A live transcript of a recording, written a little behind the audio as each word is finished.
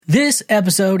This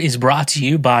episode is brought to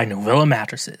you by Novilla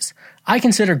Mattresses. I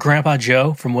consider Grandpa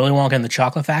Joe from Willy Wonka and the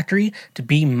Chocolate Factory to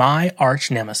be my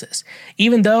arch nemesis.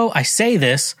 Even though I say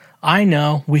this, I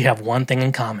know we have one thing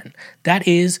in common. That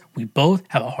is, we both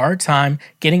have a hard time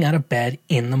getting out of bed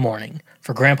in the morning.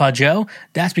 For Grandpa Joe,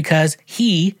 that's because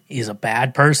he is a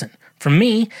bad person. For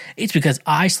me, it's because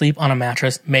I sleep on a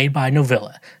mattress made by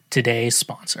Novilla, today's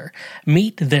sponsor.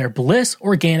 Meet their Bliss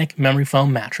Organic Memory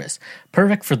Foam Mattress.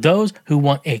 Perfect for those who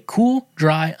want a cool,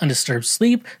 dry, undisturbed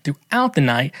sleep throughout the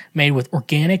night, made with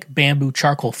organic bamboo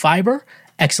charcoal fiber,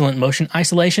 excellent motion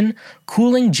isolation,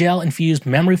 cooling gel-infused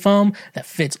memory foam that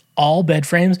fits all bed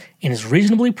frames and is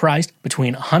reasonably priced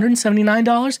between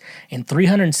 $179 and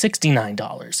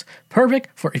 $369. Perfect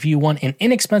for if you want an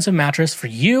inexpensive mattress for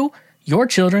you, your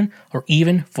children, or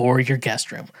even for your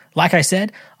guest room. Like I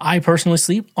said, I personally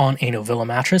sleep on a Novilla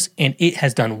mattress, and it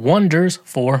has done wonders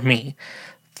for me.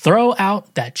 Throw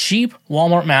out that cheap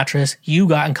Walmart mattress you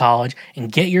got in college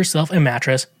and get yourself a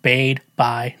mattress made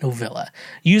by Novilla.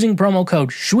 Using promo code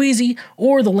SHWEEZY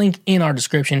or the link in our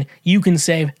description, you can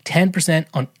save 10%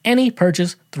 on any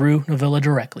purchase through Novilla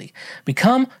directly.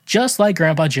 Become just like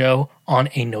Grandpa Joe on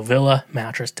a Novilla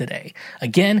mattress today.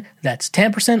 Again, that's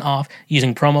 10% off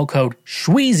using promo code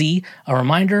SHWEEZY. A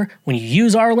reminder, when you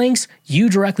use our links, you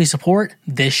directly support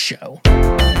this show.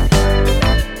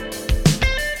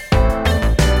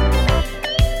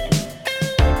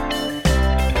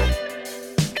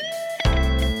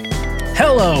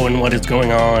 Hello, and what is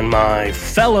going on, my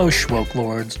fellow Schwoke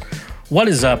Lords? What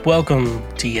is up? Welcome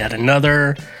to yet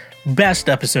another best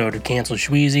episode of Cancel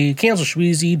Shweezy. Cancel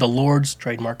Shweezy, the Lord's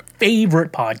trademark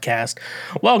favorite podcast.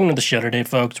 Welcome to the show today,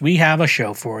 folks. We have a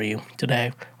show for you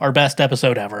today. Our best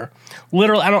episode ever.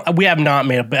 Literally, we have not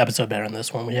made an episode better than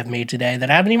this one we have made today that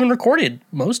I haven't even recorded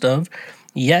most of.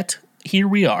 Yet, here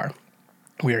we are.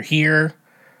 We are here.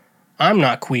 I'm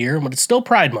not queer, but it's still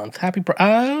Pride Month. Happy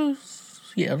Pride.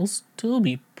 Yeah, it'll still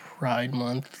be Pride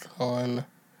Month on...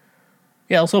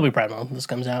 Yeah, it'll still be Pride Month when this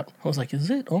comes out. I was like, is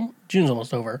it? Oh, June's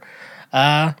almost over.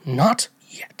 Not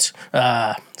yet.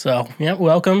 So, yeah,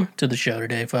 welcome to the show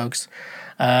today, folks.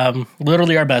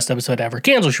 Literally our best episode ever.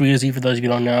 Cancel Shweezy, for those of you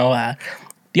who don't know.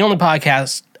 The only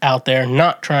podcast out there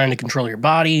not trying to control your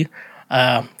body.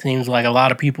 Seems like a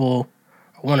lot of people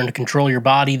are wanting to control your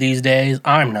body these days.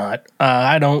 I'm not.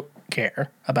 I don't care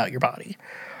about your body.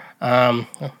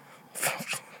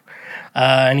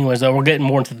 Anyways, though, we're getting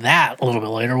more into that a little bit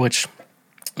later, which,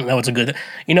 you know, it's a good,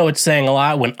 you know, it's saying a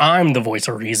lot when I'm the voice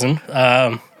of reason.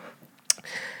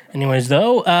 Anyways,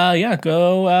 though, let's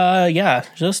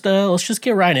just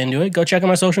get right into it. Go check out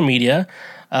my social media,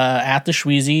 at the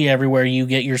Shweezy, everywhere you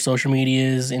get your social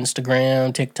medias,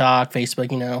 Instagram, TikTok,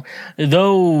 Facebook, you know,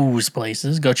 those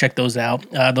places. Go check those out.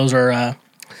 Those are,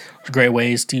 great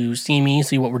ways to see me,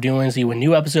 see what we're doing, see when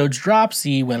new episodes drop,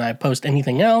 see when I post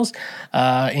anything else,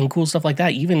 and cool stuff like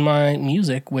that. Even my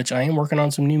music, which I am working on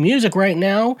some new music right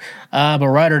now. But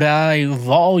Ride or Die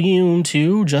Volume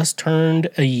 2 just turned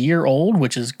a year old,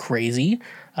 which is crazy.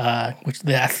 Which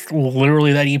that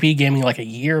literally that EP gave me like a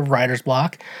year of writer's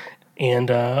block. And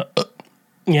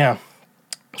yeah,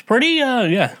 it's pretty,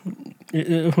 some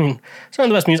of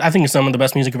the best music. I think it's some of the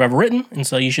best music I've ever written, and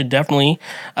so you should definitely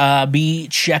be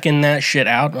checking that shit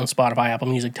out on Spotify, Apple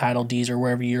Music, Tidal, Deezer,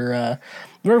 wherever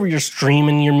you're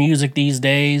streaming your music these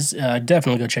days.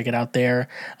 Definitely go check it out there,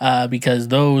 because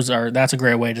that's a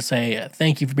great way to say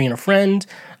thank you for being a friend.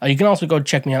 You can also go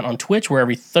check me out on Twitch, where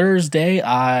every Thursday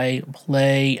I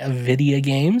play video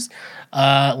games.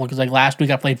 Because like last week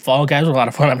I played Fall Guys. It was a lot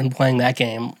of fun. I've been playing that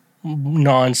game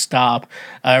non-stop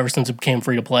ever since it became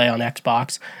free to play on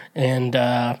Xbox, and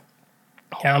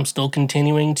I'm still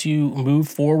continuing to move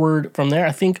forward from there.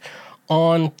 I think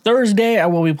on Thursday I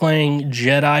will be playing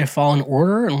Jedi Fallen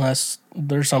Order unless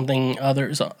there's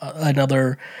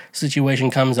another situation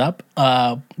comes up,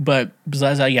 but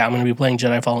besides that, I'm going to be playing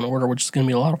Jedi Fallen Order, which is going to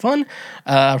be a lot of fun.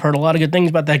 I've heard a lot of good things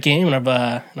about that game, and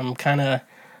I'm kind of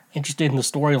interested in the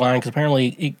storyline, because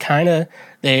apparently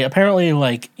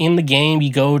like in the game you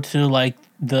go to like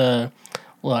the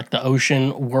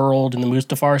ocean world in the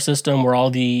Mustafar system where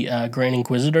all the Grand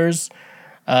Inquisitors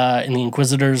and the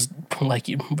Inquisitors like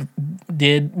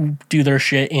did do their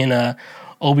shit in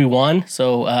Obi-Wan,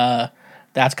 so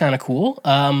that's kind of cool.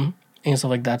 And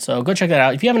stuff like that. So go check that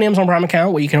out. If you have an Amazon Prime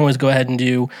account, what you can always go ahead and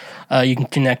do, you can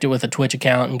connect it with a Twitch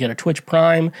account and get a Twitch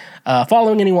Prime.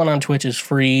 Following anyone on Twitch is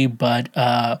free, but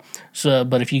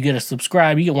if you get a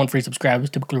subscribe, you get one free subscribe.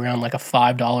 It's typically around like a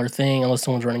 $5 thing, unless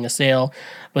someone's running a sale.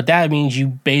 But that means you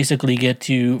basically get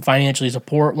to financially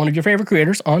support one of your favorite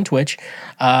creators on Twitch,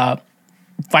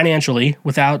 financially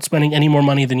without spending any more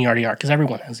money than you already are, because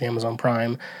everyone has Amazon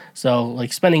Prime. So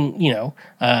like spending,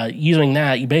 using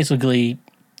that, you basically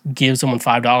give someone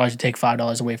 $5 to take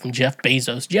 $5 away from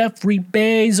Jeffrey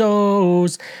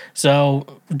Bezos.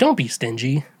 So don't be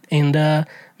stingy, and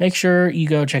make sure you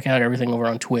go check out everything over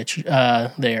on Twitch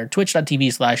there,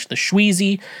 twitch.tv/The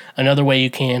Schweezy. Another way you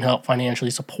can help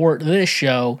financially support this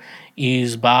show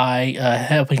is by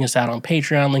helping us out on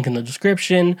Patreon, link in the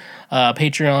description.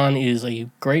 Patreon is a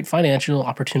great financial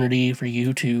opportunity for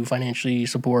you to financially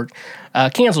support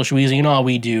Cancel Schweezy and all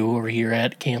we do over here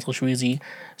at Cancel Schweezy.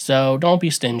 So don't be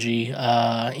stingy.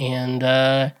 But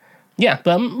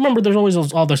remember, there's always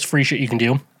all this free shit you can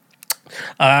do.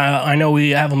 I know we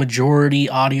have a majority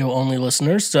audio-only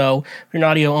listeners, so if you're an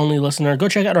audio-only listener, go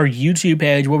check out our YouTube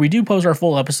page where we do post our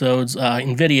full episodes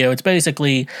in video. It's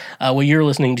basically what you're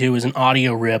listening to is an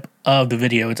audio rip of the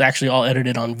video. It's actually all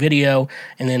edited on video,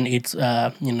 and then it's,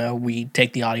 we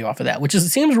take the audio off of that, which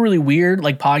seems really weird,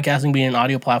 like podcasting being an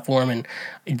audio platform and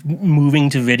it's moving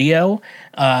to video.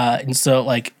 And so,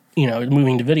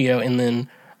 moving to video, and then,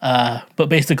 but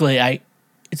basically,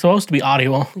 it's supposed to be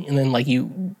audio only, and then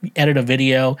you edit a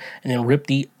video and then rip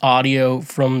the audio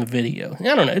from the video.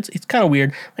 I don't know. It's kind of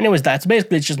weird. Anyways,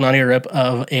 it's just an audio rip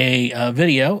of a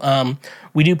video.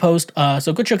 We do post,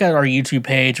 so go check out our YouTube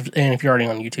page, and if you're already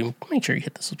on YouTube, make sure you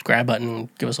hit the subscribe button,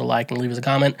 give us a like, and leave us a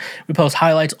comment. We post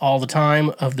highlights all the time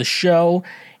of the show,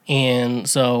 and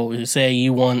so say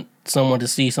you want someone to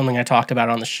see something I talked about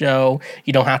on the show,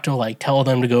 you don't have to tell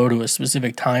them to go to a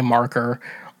specific time marker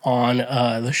on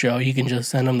the show. You can just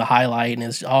send them the highlight, and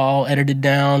it's all edited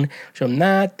down, show them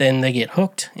that, then they get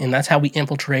hooked, and that's how we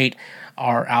infiltrate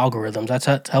our algorithms.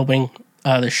 That's helping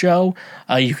the show.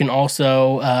 You can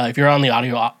also, if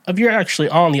you're actually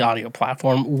on the audio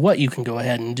platform, what you can go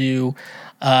ahead and do,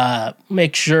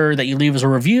 make sure that you leave us a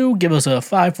review, give us a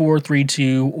 5, 4, 3,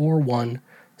 2, or 1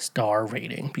 star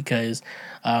rating, because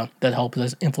that helps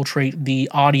us infiltrate the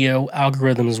audio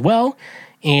algorithm as well.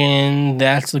 And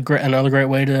that's another great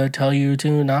way to tell you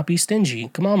to not be stingy.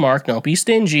 Come on, Mark, don't be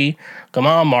stingy. Come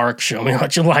on, Mark, show me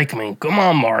what you like me. Come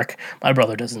on, Mark. My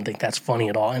brother doesn't think that's funny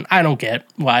at all, and I don't get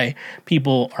why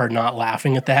people are not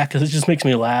laughing at that, because it just makes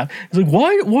me laugh. He's like, why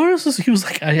is this? He was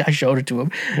like, I showed it to him,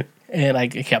 and I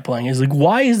kept playing. He's like,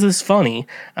 why is this funny?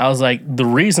 I was like, the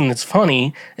reason it's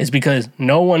funny is because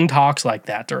no one talks like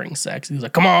that during sex. He's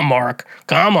like, come on, Mark.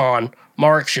 Come on.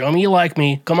 Mark, show me you like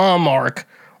me. Come on, Mark.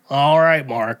 All right,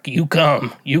 Mark, you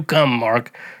come. You come,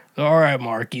 Mark. All right,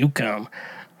 Mark, you come.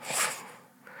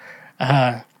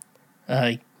 Yeah.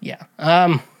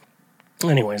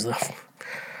 Anyways,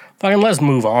 let's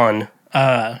move on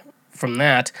from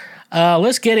that.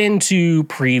 Let's get into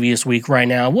previous week right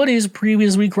now. What is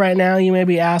previous week right now, you may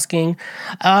be asking?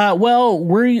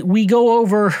 We go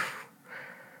over...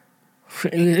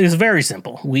 It's very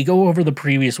simple. We go over the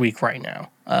previous week right now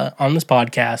on this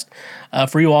podcast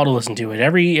for you all to listen to it.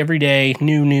 Every day,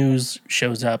 new news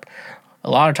shows up.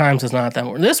 A lot of times it's not that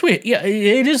much. This week, yeah,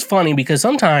 it is funny because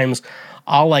sometimes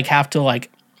I'll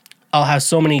I'll have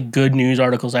so many good news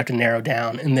articles I have to narrow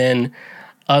down, and then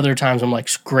other times I'm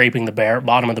scraping the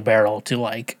bottom of the barrel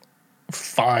to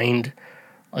find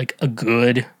a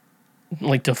good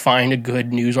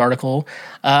news article.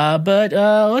 But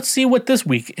let's see what this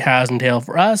week has entailed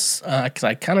for us, because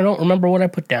I kind of don't remember what I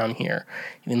put down here,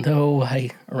 even though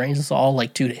I arranged this all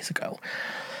 2 days ago.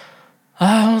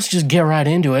 Let's just get right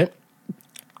into it.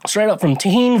 Straight up from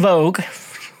Teen Vogue.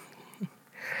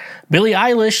 Billie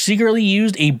Eilish secretly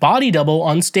used a body double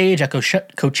on stage at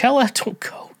Coachella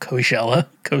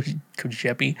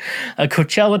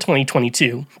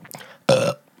 2022.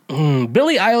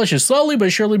 Billie Eilish is slowly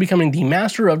but surely becoming the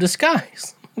master of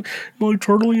disguise. Am I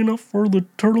turtly enough for the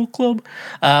Turtle Club?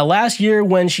 Last year,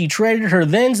 when she traded her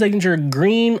then signature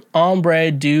green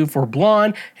ombre do for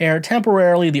blonde hair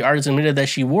temporarily, the artist admitted that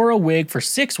she wore a wig for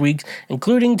 6 weeks,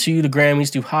 including to the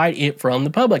Grammys, to hide it from the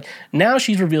public. Now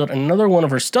she's revealed another one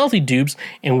of her stealthy dupes,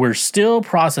 and we're still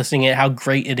processing it, how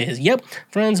great it is. Yep,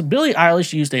 friends, Billie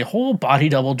Eilish used a whole body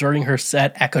double during her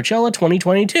set at Coachella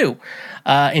 2022.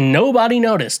 And nobody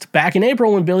noticed. Back in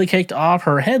April, when Billie kicked off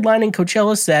her headlining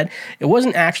Coachella set, it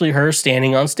wasn't actually her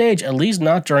standing on stage, at least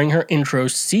not during her intro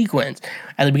sequence.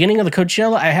 At the beginning of the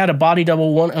Coachella, I had a body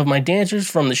double one of my dancers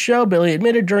from the show, Billie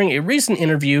admitted during a recent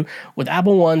interview with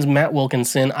Apple One's Matt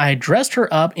Wilkinson. I had dressed her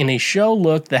up in a show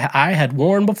look that I had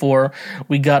worn before.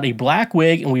 We got a black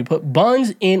wig and we put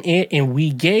buns in it, and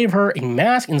we gave her a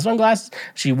mask and sunglasses.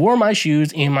 She wore my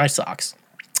shoes and my socks.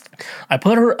 I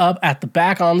put her up at the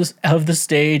back of the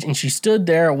stage, and she stood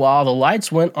there while the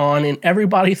lights went on, and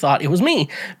everybody thought it was me.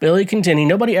 Billie continued,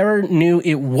 nobody ever knew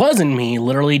it wasn't me.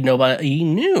 Literally, nobody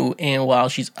knew. And while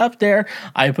she's up there,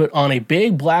 I put on a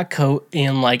big black coat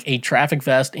and like a traffic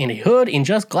vest and a hood and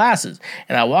just glasses.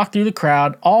 And I walked through the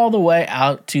crowd all the way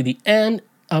out to the end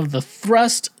of the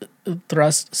thrust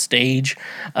stage,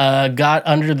 got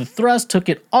under the thrust, took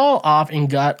it all off, and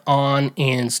got on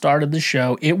and started the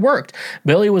show. It worked.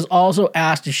 Billie was also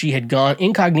asked if she had gone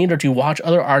incognito to watch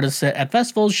other artists at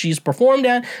festivals she's performed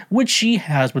at, which she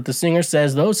has, but the singer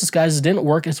says those disguises didn't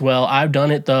work as well. I've done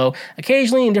it, though,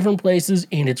 occasionally in different places,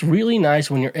 and it's really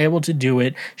nice when you're able to do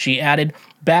it. She added,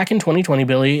 back in 2020,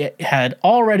 Billie had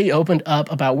already opened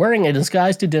up about wearing a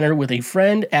disguise to dinner with a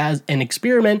friend as an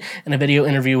experiment in a video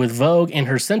interview with Vogue, and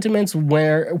her sentiments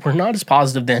were not as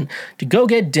positive then. To go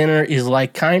get dinner is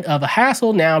like kind of a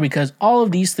hassle now because all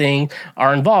of these things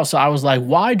are involved. So I was like,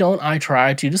 why don't I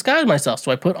try to disguise myself?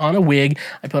 So I put on a wig,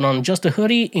 I put on just a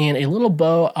hoodie and a little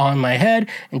bow on my head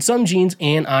and some jeans,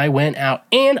 and I went out,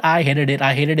 and I hated it.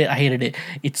 I hated it.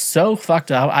 It's so fucked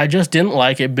up. I just didn't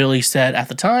like it, Billie said at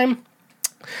the time.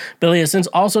 Billie has since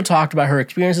also talked about her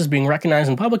experiences being recognized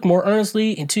in public more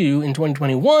earnestly, too. In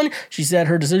 2021, she said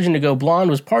her decision to go blonde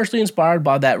was partially inspired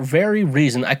by that very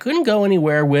reason. I couldn't go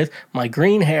anywhere with my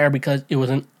green hair because it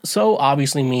wasn't so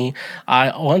obviously me.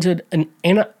 I wanted a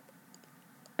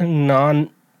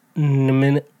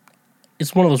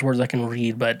it's one of those words I can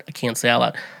read, but I can't say out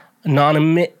loud.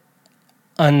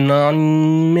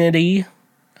 Anonymity.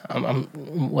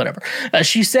 Whatever.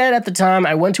 She said at the time,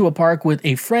 I went to a park with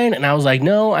a friend and I was like,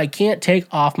 no, I can't take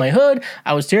off my hood.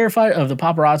 I was terrified of the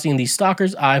paparazzi and these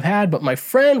stalkers I've had, but my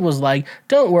friend was like,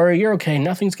 don't worry, you're okay,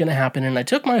 nothing's gonna happen. And I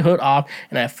took my hood off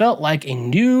and I felt like a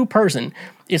new person.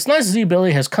 It's nice to see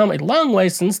Billie has come a long way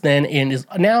since then and is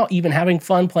now even having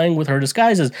fun playing with her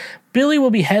disguises. Billie will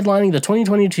be headlining the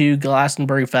 2022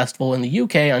 Glastonbury Festival in the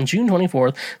UK on June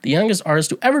 24th, the youngest artist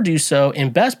to ever do so,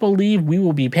 and best believe we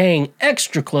will be paying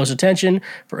extra close attention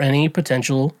for any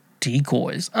potential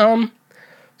decoys.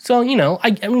 So, I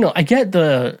get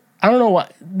I don't know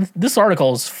what, this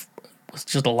article was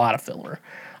just a lot of filler.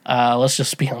 Let's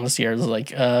just be honest here. It's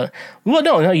like,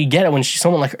 no, you get it when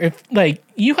someone like, if like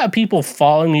you have people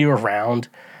following you around,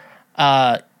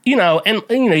 and you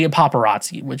get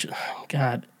paparazzi, which,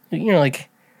 God, I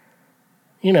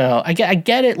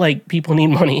get it. Like people need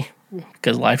money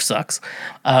because life sucks,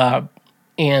 and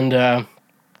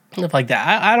stuff like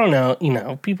that. I don't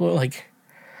know. People like,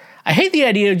 I hate the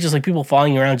idea of just like people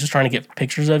following you around, just trying to get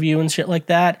pictures of you and shit like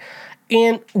that.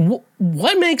 And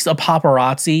what makes a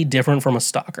paparazzi different from a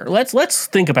stalker? Let's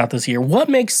think about this here. What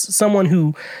makes someone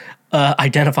who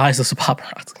identifies as a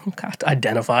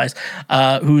paparazzi,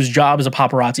 whose job is a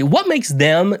paparazzi, what makes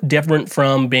them different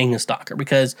from being a stalker?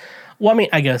 Because,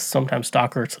 I guess sometimes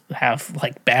stalkers have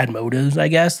like bad motives, I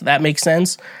guess. That makes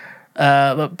sense.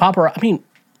 But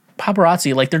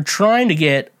paparazzi, like they're trying to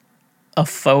get a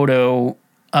photo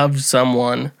of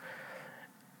someone.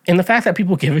 And the fact that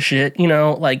people give a shit,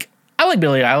 like, I like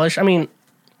Billie Eilish.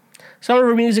 Some of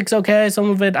her music's okay. Some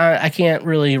of it I can't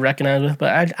really recognize with,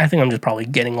 but I think I'm just probably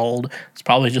getting old. It's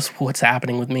probably just what's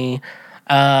happening with me.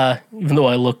 Even though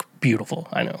I look beautiful,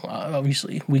 I know.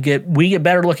 Obviously, we get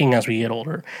better looking as we get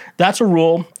older. That's a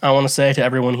rule I want to say to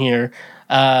everyone here.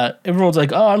 Everyone's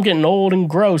like, oh, I'm getting old and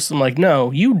gross. I'm like,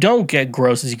 no, you don't get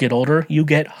gross as you get older. You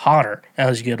get hotter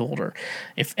as you get older.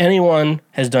 If anyone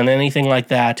has done anything like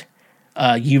that,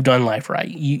 you've done life right.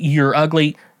 You're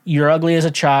ugly. You're ugly as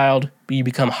a child, but you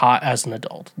become hot as an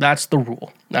adult. That's the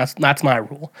rule. That's my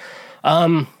rule.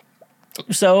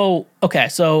 So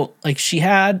like she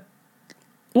had,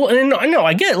 and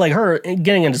I get like her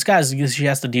getting in disguise because she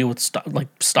has to deal with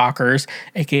stalkers,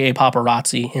 aka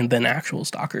paparazzi, and then actual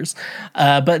stalkers.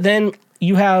 But then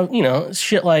you have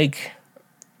shit like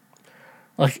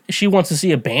she wants to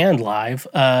see a band live,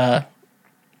 stuff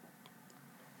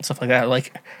like that.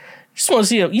 Like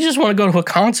you just want to go to a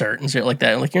concert and shit like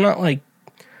that. Like you're not like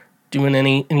doing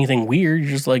anything weird. You're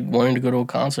just like wanting to go to a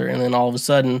concert, and then all of a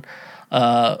sudden,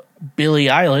 Billie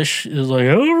Eilish is like,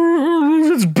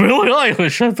 oh, it's Billie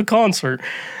Eilish at the concert.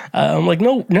 I'm like,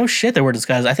 no shit, they were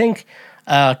disguised. I think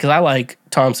because I like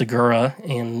Tom Segura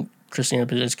and Christina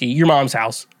Pazsitzky, Your Mom's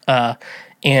House,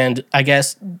 and I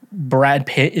guess Brad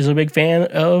Pitt is a big fan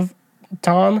of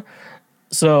Tom.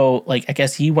 So, like, I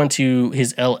guess he went to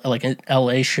his an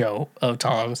LA show of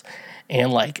Tom's,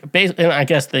 and and I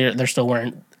guess they're still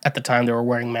wearing, at the time they were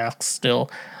wearing masks still,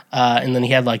 and then he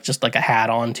had just a hat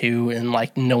on too, and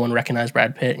no one recognized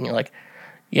Brad Pitt, and you're like,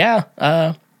 yeah,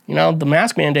 the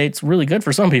mask mandate's really good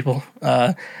for some people.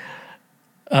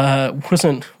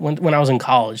 wasn't when I was in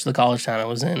college, the college town I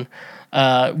was in.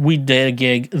 We did a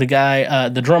gig. The guy,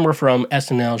 the drummer from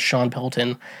SNL, Sean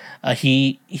Pelton,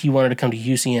 he wanted to come to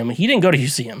UCM. He didn't go to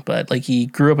UCM, but like he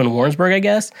grew up in Warrensburg, I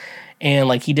guess, and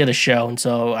like he did a show, and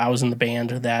so I was in the band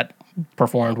that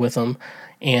performed with him.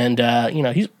 And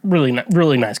he's really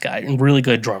nice guy and really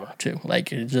good drummer too.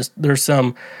 Like it just there's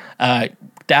some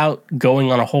doubt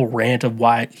going on a whole rant of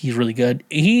why he's really good.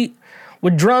 He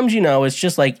with drums, it's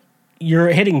just like you're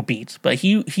hitting beats, but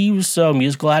he was so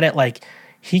musical at it. Like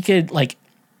he could like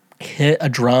hit a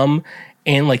drum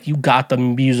and like you got the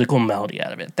musical melody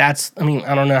out of it. I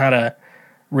don't know how to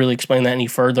really explain that any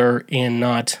further and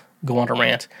not go on a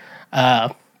rant.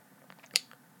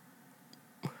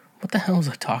 What the hell was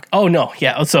I talking? Oh no,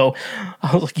 yeah. So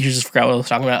I was like, you just forgot what I was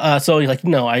talking about. I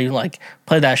like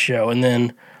played that show, and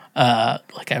then I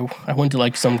went to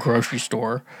like some grocery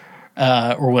store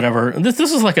or whatever. This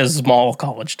is like a small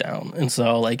college town, and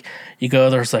so like you go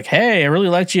there, it's like, hey, I really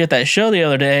liked you at that show the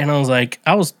other day, and I was like,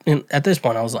 at this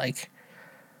point, I was like,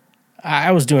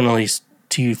 I was doing at least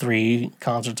 2-3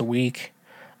 concerts a week.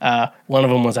 One of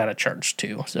them was at a church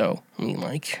too, so I mean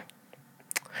like.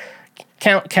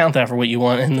 Count that for what you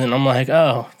want, and then I'm like,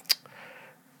 oh,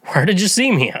 where did you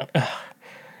see me at?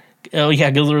 Oh yeah,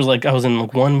 because there was like I was in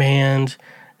like one band.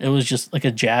 It was just like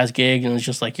a jazz gig, and it's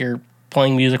just like you're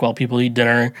playing music while people eat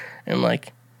dinner, and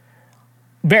like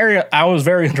I was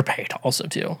very underpaid also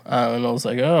too, and I was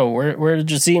like, oh, where did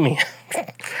you see me?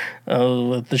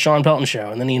 With the Sean Pelton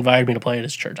show, and then he invited me to play at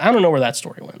his church. I don't know where that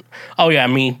story went. Oh yeah,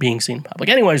 me being seen in public.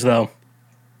 Anyways, though,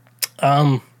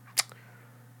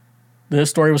 this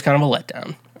story was kind of a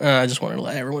letdown. I just wanted to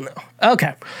let everyone know.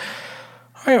 Okay.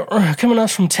 All right, coming up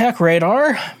from Tech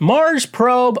Radar. Mars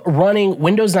probe running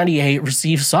Windows 98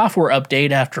 receives software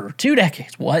update after 2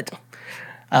 decades. What?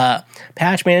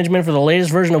 Patch management for the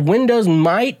latest version of Windows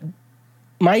might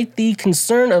the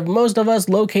concern of most of us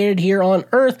located here on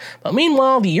Earth. But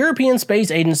meanwhile, the European Space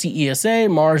Agency ESA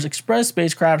Mars Express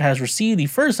spacecraft has received the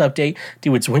first update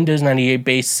to its Windows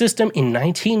 98-based system in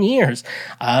 19 years.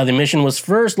 The mission was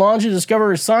first launched to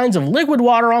discover signs of liquid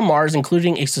water on Mars,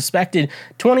 including a suspected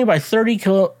 20 by 30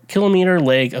 kilometer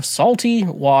lake of salty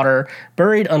water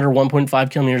buried under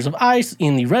 1.5 kilometers of ice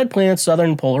in the red planet's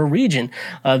southern polar region.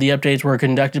 The updates were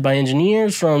conducted by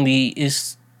engineers from the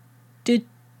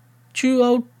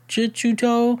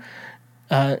Instituto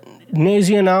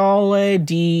Nazionale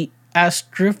di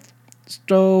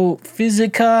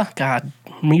Astrofisica. God,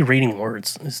 me reading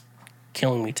words is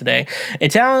killing me today.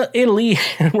 Italy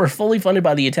were fully funded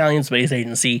by the Italian Space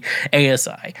Agency,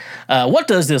 ASI. What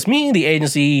does this mean? The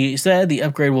agency said the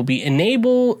upgrade will be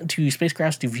enable to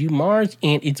spacecrafts to view Mars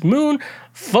and its moon,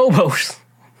 Phobos.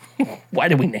 Why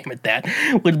did we name it that?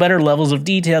 With better levels of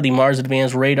detail, the Mars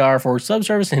Advanced Radar for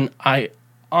Subsurface and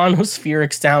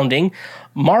Ionospheric Sounding,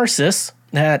 Marsis.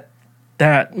 That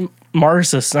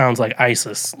Marsis sounds like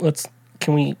ISIS.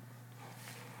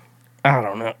 I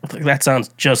don't know. That sounds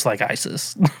just like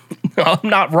ISIS. I'm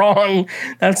not wrong.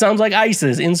 That sounds like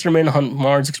ISIS. Instrument on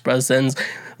Mars Express sends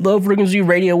low-frequency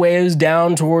radio waves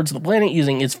down towards the planet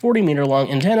using its 40-meter-long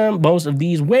antenna. Most of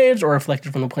these waves are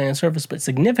reflected from the planet's surface, but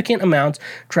significant amounts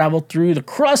travel through the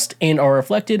crust and are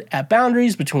reflected at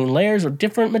boundaries between layers of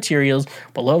different materials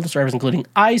below the surface, including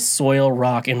ice, soil,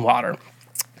 rock, and water.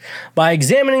 By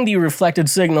examining the reflected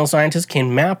signal, scientists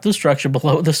can map the structure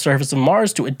below the surface of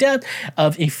Mars to a depth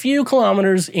of a few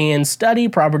kilometers and study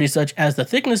properties such as the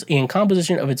thickness and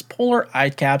composition of its polar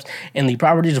ice caps and the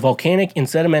properties of volcanic and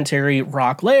sedimentary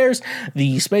rock layers.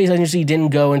 The space agency didn't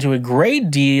go into a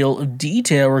great deal of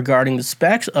detail regarding the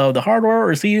specs of the hardware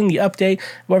receiving the update.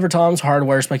 However, Tom's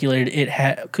Hardware speculated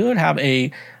it could have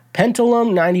a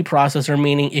Pentium 90 processor,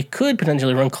 meaning it could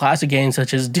potentially run classic games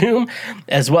such as Doom,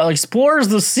 as well explore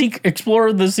the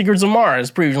secrets of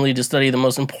Mars, previously to study the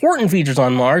most important features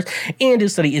on Mars, and to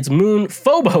study its moon,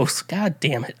 Phobos. God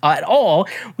damn it. At all,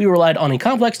 we relied on a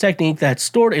complex technique that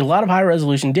stored a lot of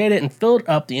high-resolution data and filled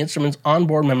up the instrument's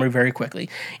onboard memory very quickly.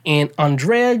 And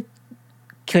Andrea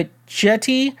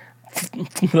Cecchetti,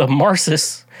 the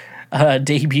Marsis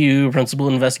debut principal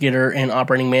investigator and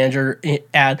operating manager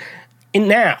at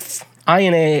INAF.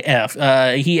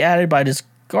 He added, by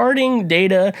discarding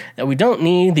data that we don't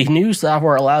need, the new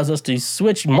software allows us to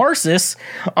switch Marsis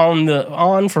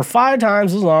on for 5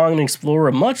 times as long and explore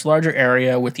a much larger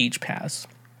area with each pass.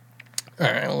 All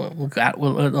right,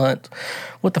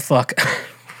 what the fuck?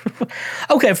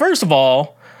 Okay, first of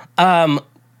all,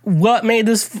 what made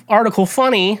this article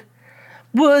funny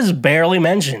was barely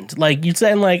mentioned. Like, you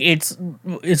said, like, it's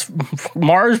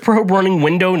Mars probe running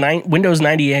Windows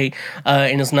 98,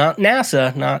 and it's not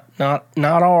NASA,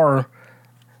 not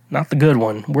not the good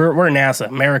one. We're NASA,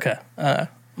 America.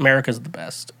 America's the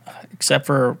best, except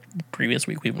for the previous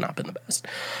week. We've not been the best.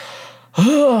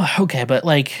 Okay, but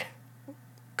like,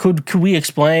 could we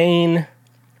explain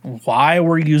why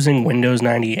we're using Windows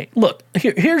 98? Look,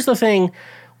 here's the thing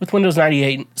with Windows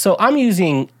 98. So I'm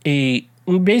using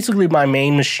basically my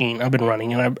main machine I've been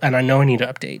running, and I know I need to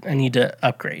update. I need to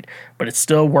upgrade, but it's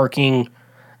still working.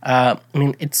 I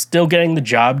mean, it's still getting the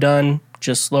job done,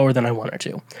 just slower than I want it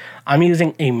to. I'm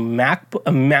using a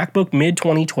MacBook mid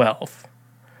 2012,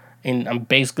 and I'm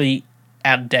basically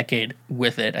at a decade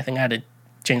with it. I think I had to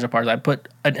change the parts. I put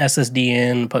an SSD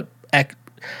in, put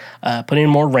in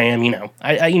more RAM.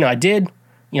 I did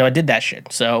that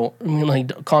shit. So I mean,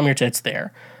 like, calm your tits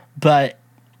there. But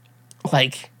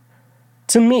like,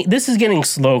 to me, this is getting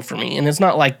slow for me, and it's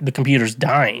not like the computer's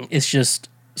dying. It's just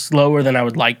slower than I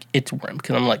would like it to run,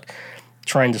 because I'm like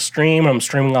trying to stream. I'm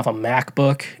streaming off a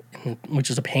MacBook, which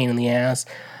is a pain in the ass.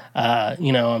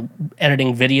 I'm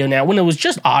editing video now. When it was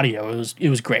just audio, it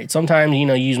was great. Sometimes,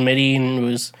 you use MIDI and it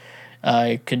was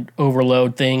it could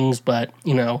overload things, but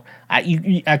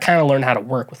I kind of learned how to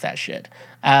work with that shit.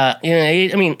 Now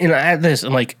that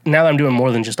I'm doing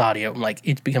more than just audio, like,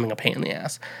 it's becoming a pain in the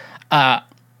ass.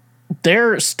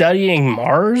 They're studying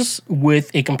Mars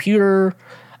with a computer.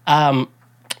 I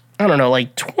don't know,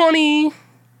 like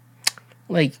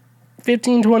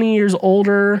 15, 20 years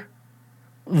older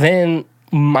than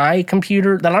my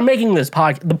computer that I'm making this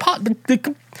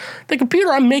the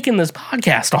computer I'm making this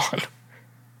podcast on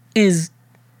is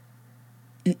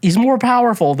more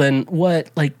powerful than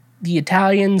what, like, the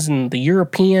Italians and the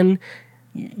European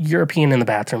in the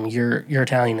bathroom, you're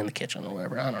Italian in the kitchen or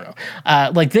whatever. I don't know.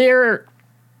 Like, their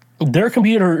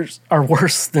computers are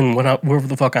worse than whatever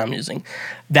the fuck I'm using.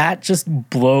 That just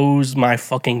blows my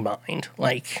fucking mind.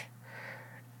 Like,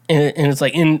 and it's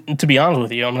like, to be honest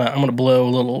with you, I'm gonna blow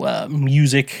little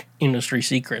music industry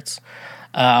secrets.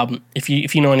 If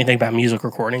you know anything about music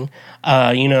recording,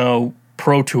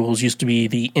 Pro Tools used to be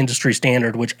the industry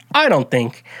standard, which I don't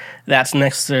think that's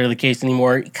necessarily the case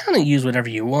anymore. You kind of use whatever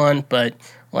you want, but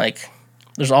like,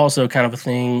 there's also kind of a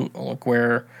thing like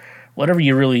where whatever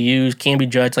you really use can be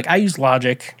judged. Like, I use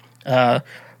Logic,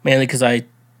 mainly because I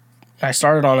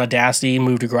started on Audacity,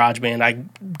 moved to GarageBand. I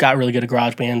got really good at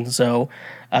GarageBand, so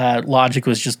Logic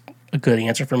was just a good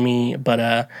answer for me.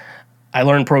 But I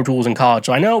learned Pro Tools in college,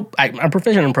 so I know I'm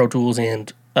proficient in Pro Tools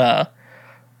and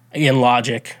in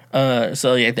Logic.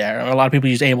 So yeah, there. A lot of people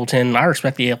use Ableton. I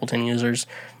respect the Ableton users.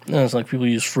 It's like people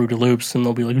use Fruity Loops, and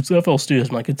they'll be like, "It's FL Studios."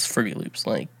 I'm like, "It's Fruity Loops."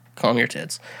 Like, calm your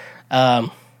tits.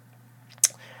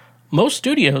 Most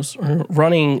studios are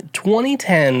running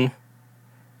 2010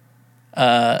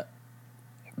 or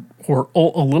a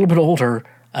little bit older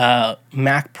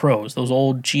Mac Pros, those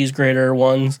old cheese grater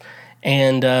ones,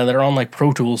 and that are on like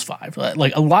Pro Tools 5.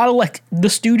 Like, a lot of like the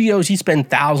studios you spend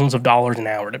thousands of dollars an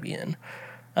hour to be in.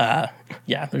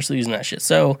 Yeah, they're still using that shit.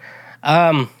 So,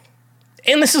 and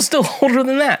this is still older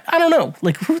than that. I don't know.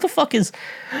 Like, who the fuck is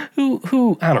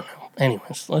who? I don't know.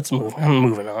 Anyways, let's move. I'm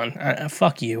moving on.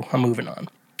 Fuck you. I'm moving on.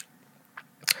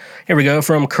 Here we go,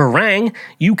 from Kerrang!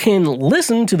 You can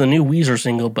listen to the new Weezer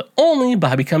single, but only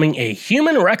by becoming a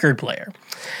human record player.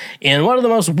 In one of the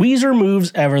most Weezer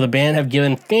moves ever, the band have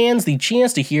given fans the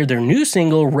chance to hear their new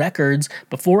single, Records,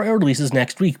 before it releases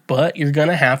next week, but you're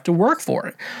gonna have to work for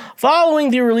it. Following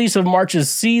the release of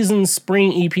March's season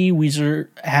spring EP, Weezer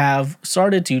have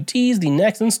started to tease the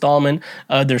next installment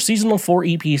of their seasonal 4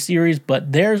 EP series,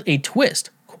 but there's a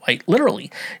twist. Quite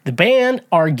literally. The band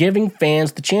are giving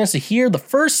fans the chance to hear the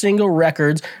first single,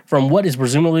 Records, from what is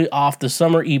presumably off the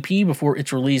summer EP before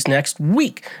it's released next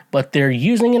week, but they're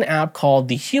using an app called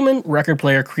the Human Record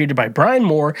Player created by Brian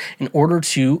Moore in order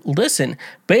to listen.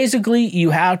 Basically, you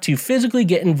have to physically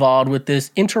get involved with this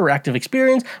interactive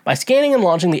experience by scanning and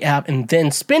launching the app and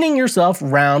then spinning yourself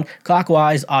round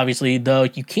clockwise, obviously, though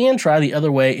you can try the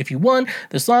other way if you want.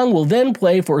 The song will then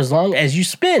play for as long as you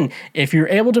spin. If you're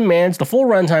able to manage the full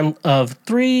runtime of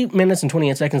 3 minutes and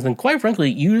 28 seconds, then quite frankly,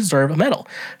 you deserve a medal.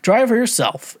 Try it for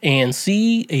yourself and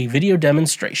see a video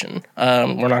demonstration.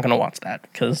 We're not going to watch that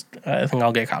because I think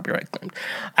I'll get copyright claimed.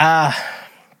 I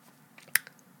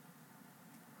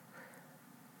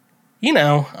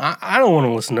don't want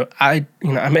to listen to. I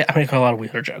make a lot of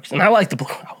Weezer jokes, and I like the Blue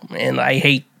Album, and I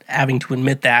hate having to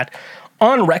admit that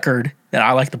on record that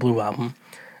I like the Blue Album.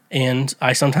 And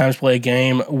I sometimes play a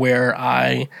game where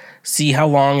I see how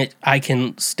long I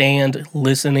can stand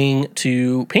listening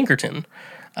to Pinkerton,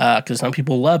 because some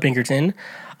people love Pinkerton.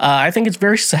 I think it's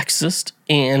very sexist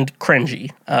and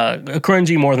cringy.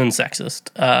 Cringy more than sexist,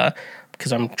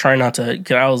 because I'm trying not to.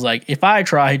 Cause I was like, if I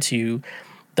try to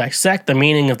dissect the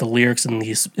meaning of the lyrics in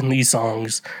these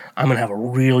songs, I'm gonna have a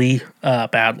really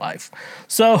bad life.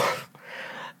 So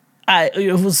I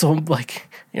listen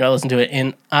to it,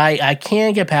 and I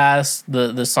can't get past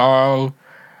the song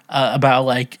about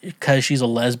like because she's a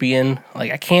lesbian.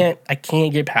 Like I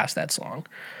can't get past that song.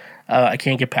 I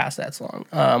can't get past that song.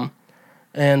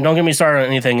 And don't get me started on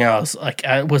anything else. Like,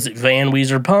 was it Van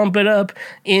Weezer, Pump It Up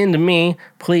Into Me,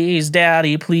 Please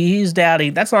Daddy, Please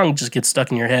Daddy? That song just gets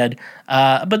stuck in your head.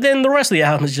 But then the rest of the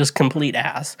album is just complete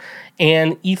ass.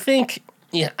 And you think,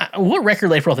 what record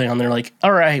label are they on? They're like,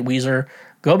 all right, Weezer,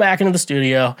 go back into the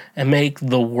studio and make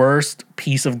the worst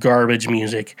piece of garbage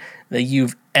music that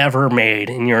you've ever made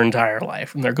in your entire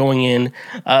life. And they're going in,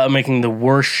 making the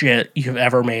worst shit you've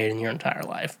ever made in your entire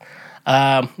life.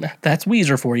 That's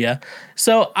Weezer for you.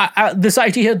 So this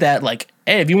idea that like,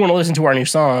 hey, if you want to listen to our new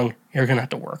song, you're gonna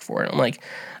have to work for it. I'm like,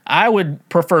 I would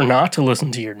prefer not to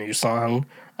listen to your new song.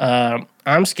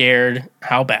 I'm scared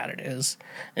how bad it is.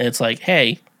 And it's like,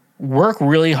 hey, work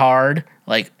really hard.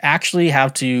 Like, actually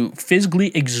have to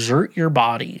physically exert your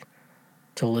body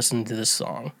to listen to this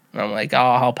song. And I'm like, oh,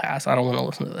 I'll pass. I don't want to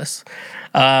listen to this.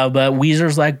 But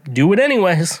Weezer's like, do it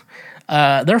anyways.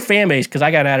 Their fan base, because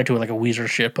I got added to like a Weezer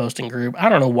shit posting group. I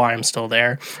don't know why I'm still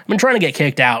there. I've been trying to get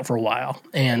kicked out for a while,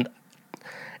 and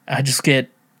I just get,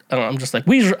 I'm just like,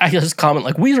 Weezer, I just comment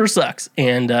like, Weezer sucks,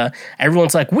 and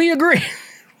everyone's like, we agree.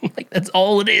 Like, that's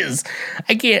all it is.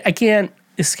 I can't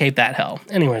escape that hell.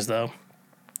 Anyways, though,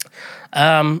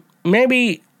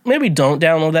 maybe don't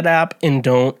download that app and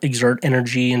don't exert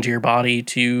energy into your body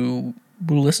to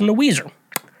listen to Weezer.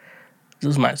 This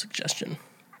is my suggestion.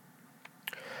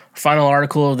 Final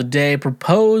article of the day: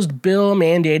 proposed bill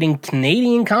mandating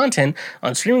Canadian content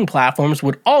on streaming platforms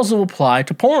would also apply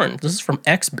to porn. This is from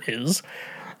XBiz.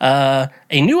 A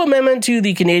new amendment to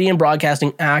the Canadian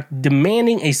Broadcasting Act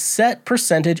demanding a set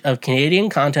percentage of Canadian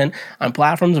content on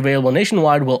platforms available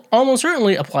nationwide will almost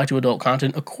certainly apply to adult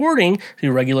content, according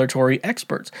to regulatory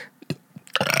experts.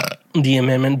 The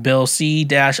amendment, Bill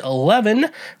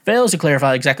C-11, fails to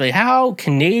clarify exactly how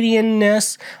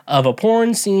Canadianness of a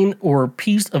porn scene or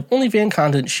piece of OnlyFans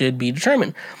content should be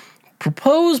determined.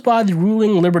 Proposed by the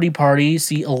ruling Liberty Party,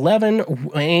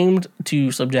 C-11 aimed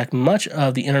to subject much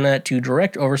of the internet to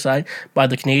direct oversight by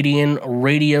the Canadian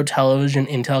Radio, Television,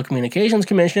 and Telecommunications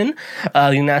Commission.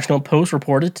 The National Post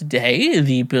reported today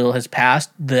the bill has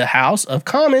passed the House of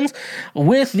Commons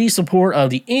with the support of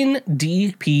the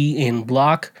NDP and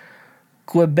Bloc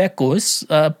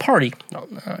Québécois party. No,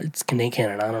 it's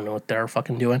Canada. I don't know what they're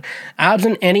fucking doing.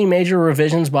 Absent any major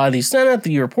revisions by the Senate,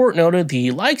 the report noted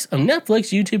the likes of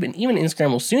Netflix, YouTube, and even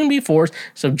Instagram will soon be forced to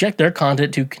subject their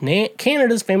content to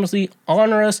Canada's famously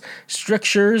onerous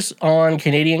strictures on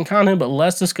Canadian content, but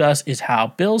less discussed is how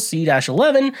Bill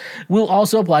C-11 will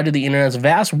also apply to the internet's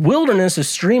vast wilderness of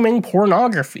streaming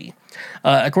pornography.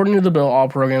 According to the bill, all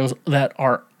programs that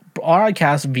are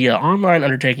broadcast via online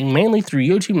undertaking, mainly through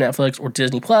YouTube, Netflix, or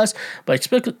Disney Plus, but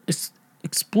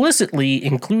explicitly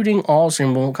including all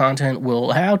streamable content,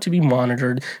 will have to be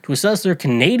monitored to assess their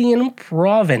Canadian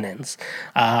provenance.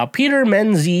 Peter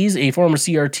Menzies, a former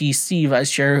CRTC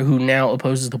vice chair who now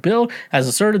opposes the bill, has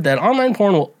asserted that online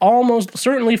porn will almost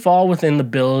certainly fall within the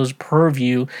bill's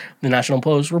purview. The National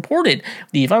Post reported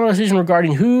the final decision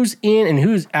regarding who's in and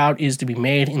who's out is to be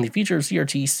made in the future of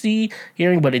CRTC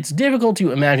hearing, but it's difficult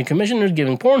to imagine commissioners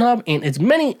giving Pornhub and its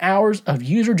many hours of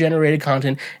user-generated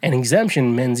content an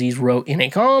exemption, Menzies wrote in a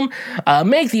column.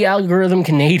 Make the algorithm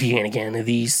Canadian again.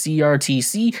 The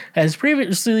CRTC has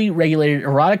previously regulated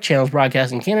erotic channels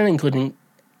broadcast in Canada, including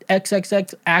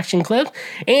XXX action clips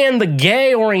and the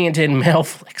gay-oriented male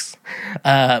flicks.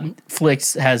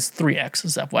 Flicks has 3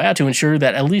 X's, FYI, to ensure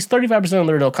that at least 35% of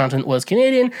their adult content was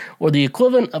Canadian, or the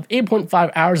equivalent of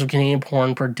 8.5 hours of Canadian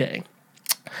porn per day.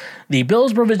 The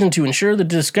bill's provision to ensure the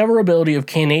discoverability of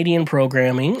Canadian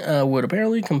programming would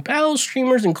apparently compel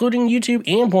streamers, including YouTube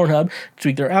and Pornhub, to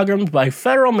tweak their algorithms by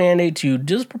federal mandate to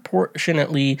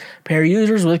disproportionately pair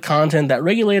users with content that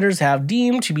regulators have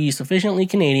deemed to be sufficiently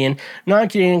Canadian.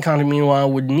 Non-Canadian content,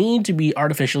 meanwhile, would need to be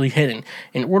artificially hidden.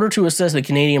 In order to assess the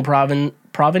Canadian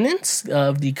provenance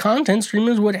of the content,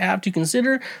 streamers would have to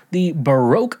consider the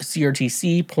Baroque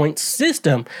CRTC points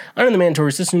system. Under the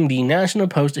mandatory system, the National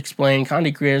Post explained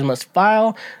content creators must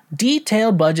file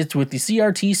detailed budgets with the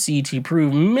CRTC to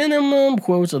prove minimum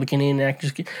quotes of the Canadian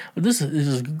actors. This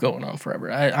is going on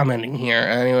forever. I'm ending here.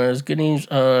 Anyways, good news.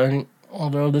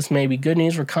 Although this may be good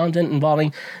news for content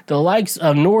involving the likes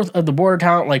of north of the border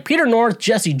talent like Peter North,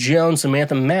 Jesse Jones,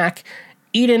 Samantha Mack,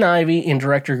 Eden Ivey and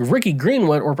director Ricky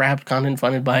Greenwood, or perhaps content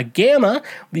funded by Gamma.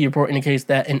 The report indicates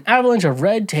that an avalanche of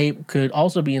red tape could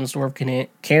also be in store of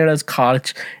Canada's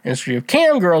cottage industry of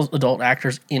cam girls, adult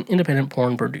actors, and independent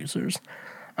porn producers.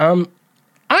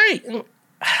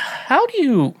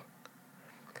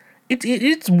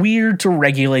 It's weird to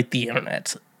regulate the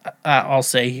internet. I'll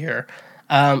say here,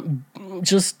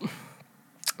 just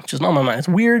not my mind. It's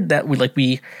weird that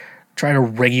we try to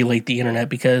regulate the internet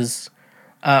because,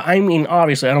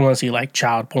 obviously, I don't want to see like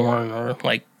child porn or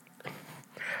like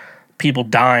people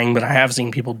dying, but I have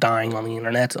seen people dying on the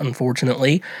internet,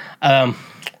 unfortunately, and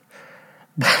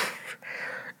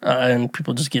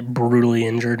people just get brutally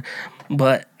injured.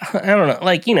 But I don't know,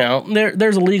 like,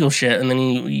 there's illegal shit, and then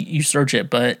you search it,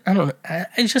 but I don't know,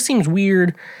 it just seems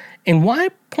weird. And why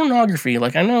pornography?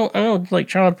 Like, I know, like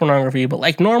child pornography, but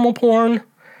like normal porn,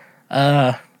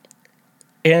 and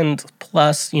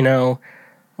plus,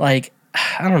 like,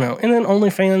 I don't know, and then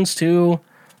OnlyFans too.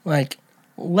 Like,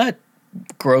 let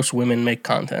gross women make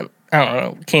content. I don't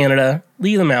know, Canada,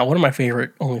 leave them out. One of my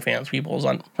favorite OnlyFans people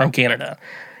is from Canada,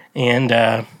 and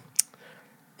I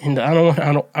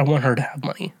want her to have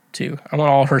money too. I want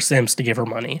all her Sims to give her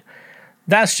money.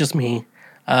 That's just me.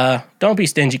 Don't be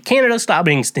stingy. Canada, stop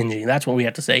being stingy. That's what we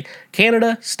have to say.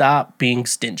 Canada, stop being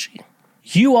stingy.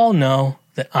 You all know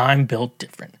that I'm built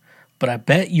different, but I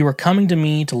bet you are coming to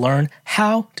me to learn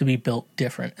how to be built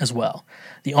different as well.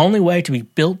 The only way to be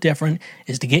built different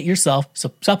is to get yourself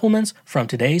some supplements from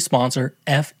today's sponsor,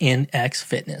 FNX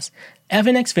Fitness.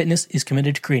 FNX Fitness is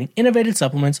committed to creating innovative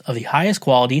supplements of the highest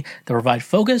quality that provide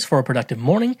focus for a productive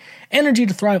morning, energy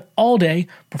to thrive all day,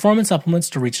 performance supplements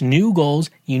to reach new goals,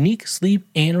 unique sleep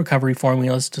and recovery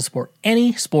formulas to support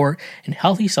any sport, and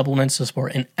healthy supplements to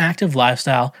support an active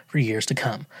lifestyle for years to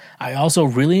come. I also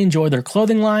really enjoy their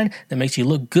clothing line that makes you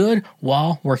look good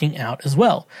while working out as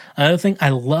well. Another thing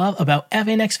I love about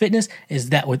FNX Fitness is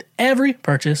that with every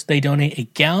purchase, they donate a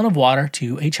gallon of water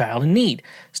to a child in need.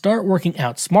 Start working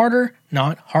out smarter,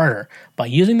 not harder. By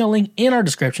using the link in our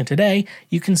description today,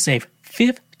 you can save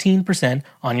 15%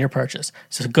 on your purchase.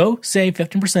 So go save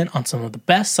 15% on some of the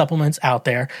best supplements out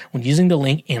there when using the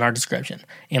link in our description.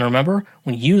 And remember,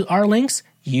 when you use our links,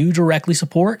 you directly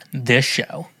support this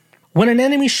show. When an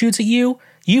enemy shoots at you,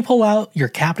 you pull out your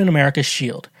Captain America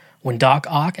shield. When Doc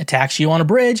Ock attacks you on a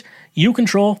bridge, you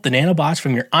control the nanobots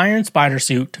from your Iron Spider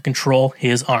suit to control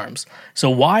his arms. So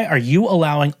why are you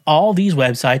allowing all these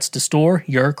websites to store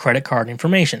your credit card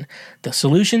information? The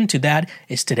solution to that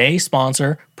is today's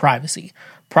sponsor, Privacy.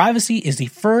 Privacy is the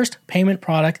first payment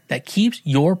product that keeps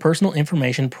your personal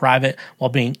information private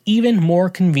while being even more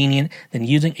convenient than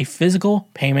using a physical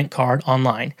payment card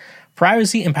online.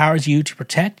 Privacy empowers you to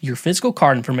protect your physical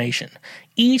card information.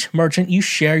 Each merchant you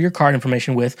share your card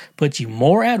information with puts you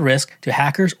more at risk to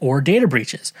hackers or data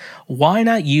breaches. Why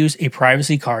not use a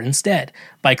privacy card instead?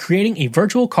 By creating a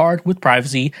virtual card with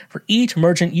privacy for each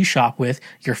merchant you shop with,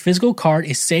 your physical card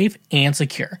is safe and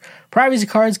secure. Privacy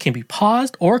cards can be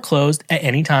paused or closed at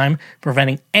any time,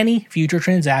 preventing any future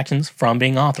transactions from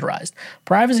being authorized.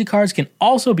 Privacy cards can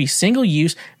also be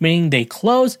single-use, meaning they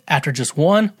close after just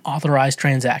one authorized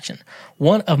transaction.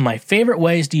 One of my favorite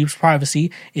ways to use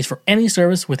privacy is for any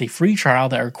service with a free trial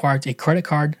that requires a credit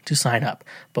card to sign up.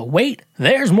 But wait,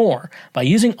 there's more. By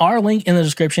using our link in the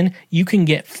description, you can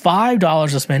get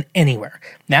 $5 to spend anywhere.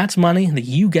 That's money that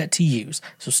you get to use.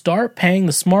 So start paying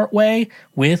the smart way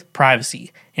with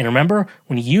Privacy. And remember,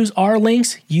 when you use our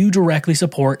links, you directly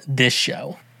support this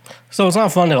show. So it's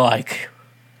not fun to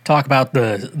talk about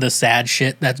the sad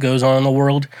shit that goes on in the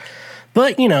world.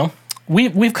 But,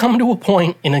 we've come to a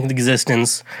point in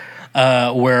existence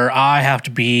where I have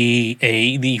to be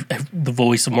the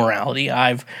voice of morality.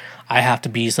 I have to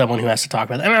be someone who has to talk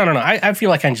about it. And I don't know. I feel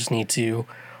like I just need to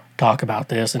talk about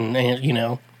this. And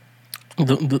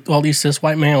all these cis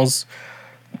white males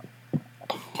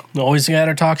always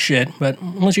gotta talk shit. But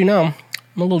I'll let you know,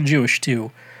 I'm a little Jewish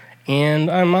too. And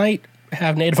I might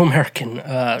have Native American.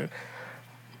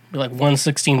 Like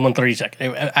 116, 130.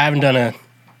 I haven't done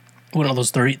one of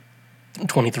those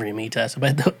 23andMe tests.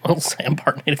 I bet I'll say I'm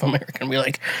part Native American. Be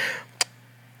like,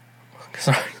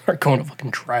 start going to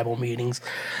fucking tribal meetings.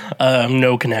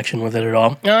 No connection with it at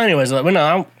all. Anyways, but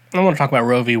no, I want to talk about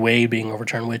Roe v. Wade being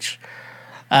overturned, which,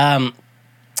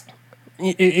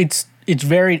 it's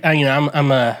very.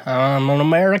 I'm an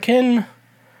American,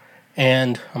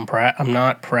 and I'm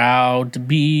not proud to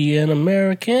be an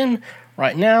American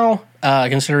right now.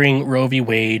 Considering Roe v.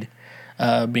 Wade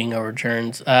being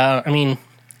overturned, if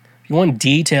you want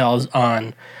details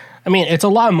on, it's a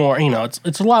lot more.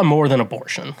 It's a lot more than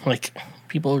abortion. Like,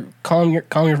 people calling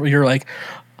you're like,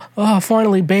 oh,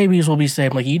 finally babies will be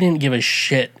saved. Like, you didn't give a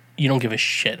shit. you don't give a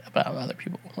shit about other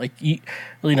people. Like, you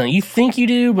really don't. You think you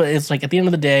do, but it's like at the end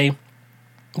of the day,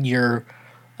 you're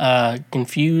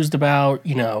confused about,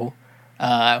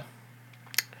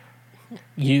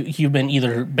 you've been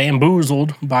either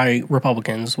bamboozled by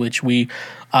Republicans, which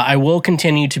I will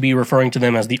continue to be referring to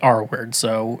them as the R word.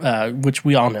 So, which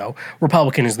we all know,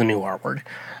 Republican is the new R word.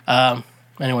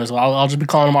 Anyways, I'll just be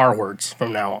calling them R words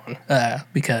from now on,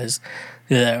 because,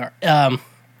 you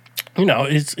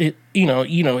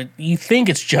think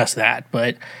it's just that,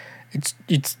 but it's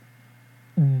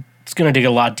going to dig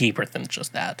a lot deeper than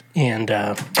just that. And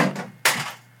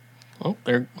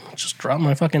they're just dropping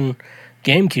my fucking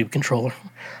GameCube controller.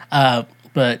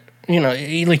 But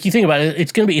like, you think about it,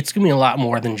 it's gonna be a lot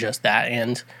more than just that.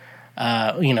 And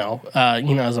as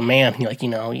a man,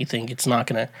 you think it's not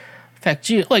gonna affect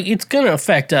you. Like, it's gonna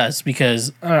affect us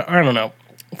because I don't know.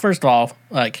 First off,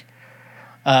 like,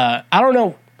 I don't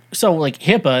know. So, like,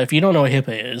 HIPAA, if you don't know what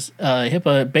HIPAA is,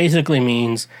 HIPAA basically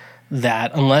means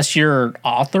that unless you're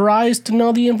authorized to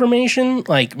know the information,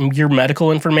 like your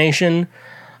medical information,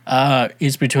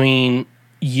 is between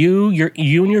you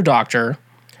and your doctor,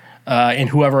 and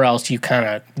whoever else you kind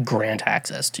of grant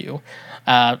access to.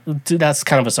 That's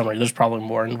kind of a summary. There's probably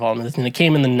more involved in this. And it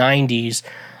came in the 90s,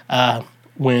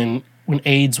 when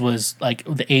AIDS was, like,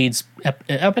 the AIDS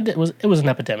epidemic, it was an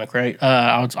epidemic, right?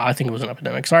 I think it was an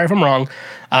epidemic. Sorry if I'm wrong,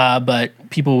 but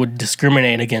people would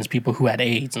discriminate against people who had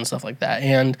AIDS and stuff like that.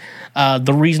 And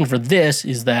the reason for this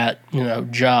is that,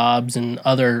 jobs and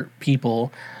other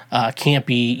people can't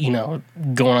be,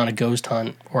 going on a ghost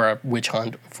hunt or a witch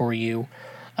hunt for you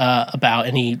about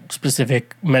any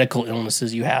specific medical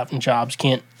illnesses you have, and jobs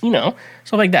can't, stuff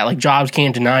like that. Like, jobs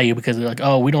can't deny you because they're like,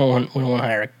 oh, we don't want to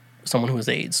hire someone who has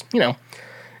AIDS, stuff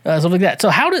like that. So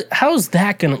how's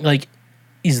that gonna, like,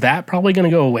 is that probably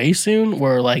gonna go away soon?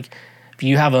 Where, like, if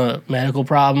you have a medical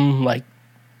problem, like,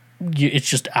 it's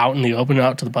just out in the open,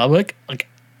 out to the public. Like,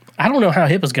 I don't know how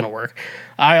HIPAA's gonna work.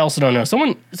 I also don't know.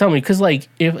 Someone tell me, because, like,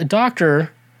 if a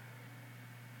doctor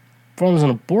performs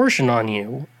an abortion on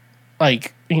you,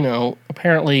 like,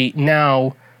 apparently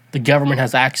now the government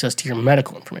has access to your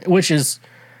medical information, which is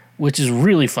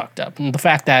really fucked up. And the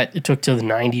fact that it took till the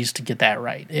 90s to get that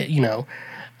right,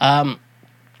 I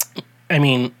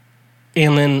mean,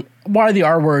 and then why are the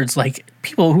R words, like,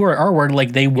 people who are R word,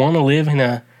 like, they want to live in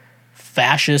a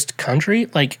fascist country?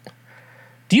 Like,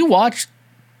 do you watch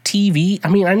TV? I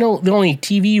mean, I know the only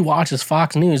TV you watch is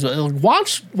Fox News, but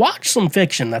watch some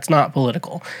fiction that's not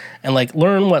political, and, like,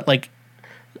 learn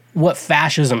what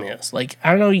fascism is. Like,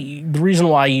 I don't know, the reason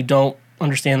why you don't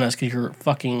understand this because you're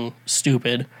fucking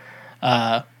stupid,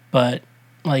 but,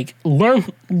 like, learn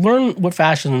what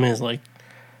fascism is. Like,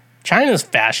 China's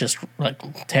fascist,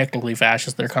 like, technically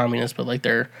fascist. They're communist, but, like,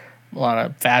 they're a lot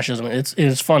of fascism.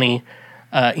 It's funny.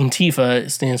 Antifa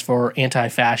stands for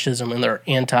anti-fascism, and they're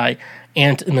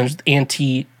and there's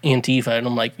anti-Antifa, and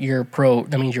I'm like,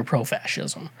 that means you're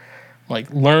pro-fascism. Like,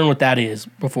 learn what that is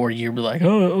before you be like,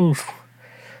 oh,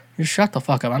 just shut the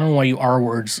fuck up. I don't know why you R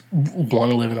words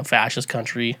want to live in a fascist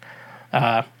country,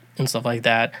 and stuff like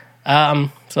that.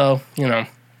 So,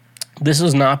 this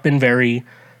has not been very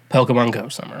Pokemon Go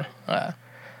summer.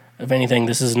 If anything,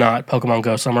 this is not Pokemon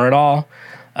Go summer at all.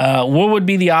 What would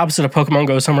be the opposite of Pokemon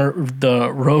Go summer?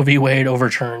 The Roe v. Wade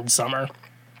overturned summer.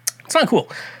 It's not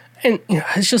cool. And,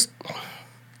 it's just,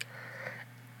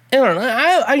 I don't know.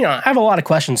 I have a lot of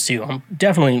questions too. I'm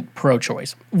definitely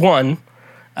pro-choice. One,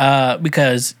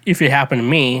 because if it happened to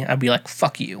me, I'd be like,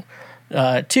 fuck you.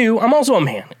 Two, I'm also a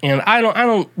man, and I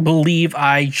don't believe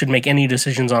I should make any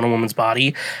decisions on a woman's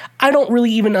body. I don't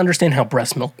really even understand how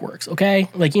breast milk works, okay?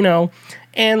 Like,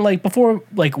 and, like, before,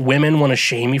 like, women want to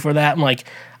shame me for that, I'm like,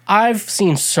 I've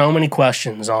seen so many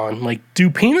questions on, like, do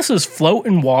penises float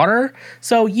in water?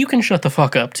 So you can shut the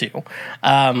fuck up too.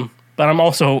 But I'm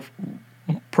also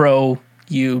pro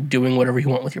you doing whatever you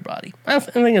want with your body. I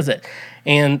think that's it.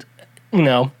 And,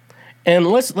 and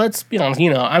let's be honest,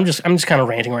 I'm just kind of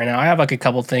ranting right now. I have, like, a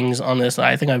couple things on this.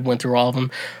 I think I went through all of them,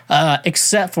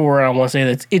 except for, I want to say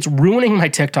that it's ruining my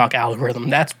TikTok algorithm.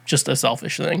 That's just a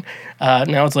selfish thing.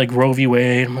 Now it's like Roe v.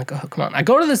 Wade. I'm like, oh, come on. I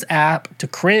go to this app to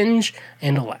cringe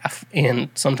and to laugh, and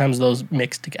sometimes those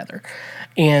mix together.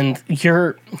 And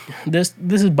this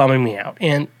is bumming me out,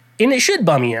 and it should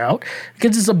bum me out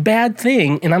because it's a bad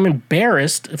thing, and I'm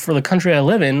embarrassed for the country I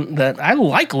live in. That I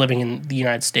like living in the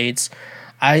United States.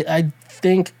 I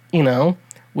think, we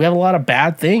have a lot of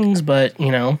bad things, but,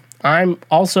 I'm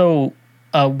also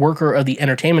a worker of the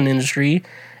entertainment industry,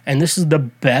 and this is the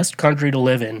best country to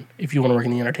live in if you want to work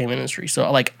in the entertainment industry.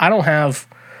 So, like, I don't have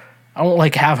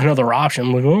another option.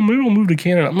 I'm like, oh, maybe I'll move to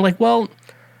Canada. I'm like, well,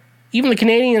 even the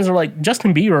Canadians are like,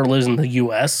 Justin Bieber lives in the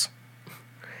U.S.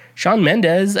 Shawn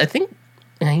Mendes, I think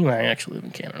he might actually live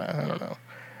in Canada. I don't know.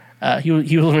 He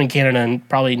was living in Canada, and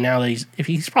probably now that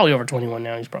he's probably over 21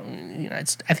 now, he's probably in the United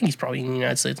States. I think he's probably in the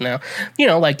United States now.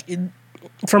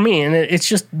 For me, and it's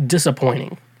just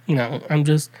disappointing. I'm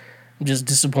just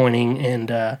disappointing,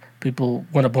 and people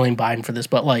want to blame Biden for this,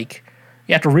 but like,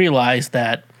 you have to realize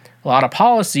that a lot of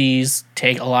policies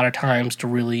take a lot of times to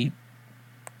really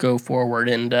go forward,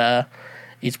 and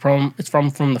it's from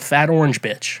the fat orange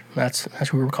bitch. That's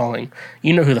who we're calling.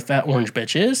 You know who the fat orange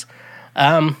bitch is.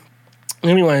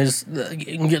 Anyways, I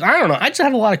don't know. I just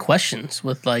have a lot of questions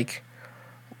with like,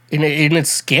 and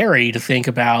it's scary to think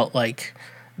about like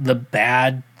the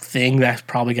bad thing that's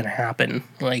probably going to happen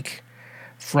like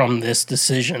from this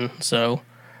decision. So,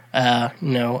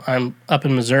 I'm up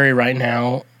in Missouri right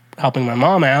now helping my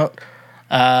mom out.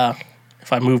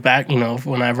 If I move back,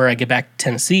 whenever I get back to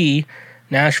Tennessee,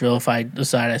 Nashville, if I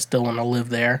decide I still want to live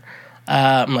there,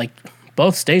 I'm like,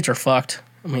 both states are fucked.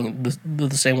 I mean, they're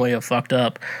the same way of fucked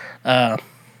up. But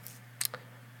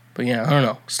yeah, I don't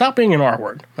know. Stop being an R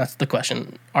word. That's the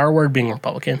question. R word being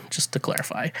Republican, just to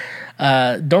clarify.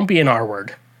 Don't be an R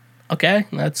word. Okay?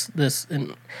 That's this.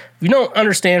 And if you don't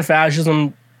understand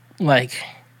fascism, like,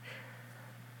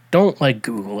 don't like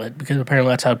Google it, because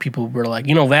apparently that's how people were like,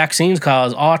 vaccines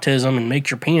cause autism and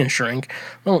make your penis shrink.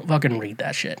 Don't fucking read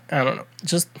that shit. I don't know.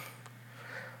 Just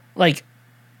like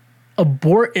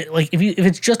if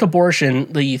it's just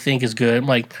abortion that you think is good,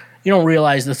 like, you don't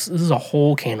realize this is a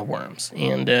whole can of worms.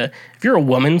 And if you're a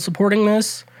woman supporting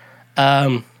this,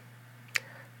 what's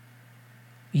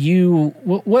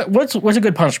a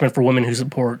good punishment for women who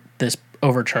support this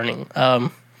overturning?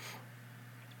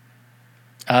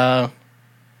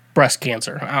 Breast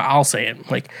cancer. I'll say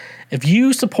it. Like, if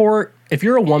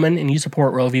you're a woman and you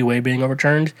support Roe v. Wade being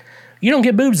overturned, you don't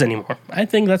get boobs anymore. I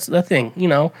think that's the thing.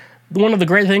 One of the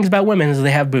great things about women is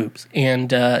they have boobs.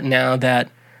 And now that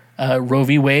Roe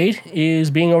v. Wade is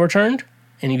being overturned,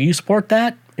 and if you support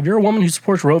that, if you're a woman who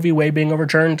supports Roe v. Wade being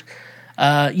overturned,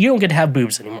 you don't get to have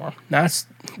boobs anymore. That's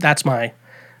my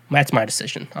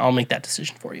decision. I'll make that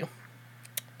decision for you.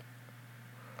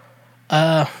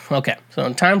 Okay,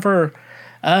 so time for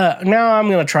now I'm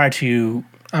going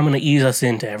to ease us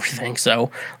into everything.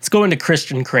 So let's go into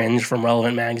Christian cringe from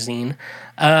Relevant Magazine.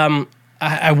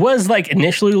 I was like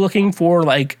initially looking for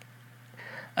like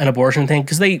an abortion thing,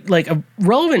 because they like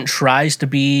Relevant tries to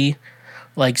be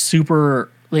like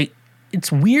super, like, it's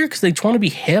weird because they want to be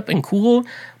hip and cool,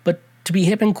 but to be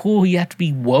hip and cool you have to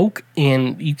be woke,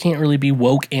 and you can't really be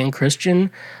woke and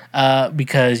Christian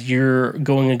because you're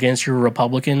going against your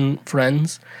Republican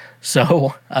friends.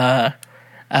 So I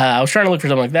was trying to look for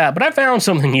something like that, but I found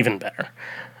something even better.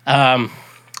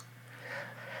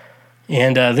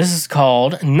 And this is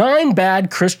called 9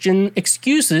 Bad Christian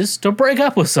Excuses to Break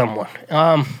Up with Someone.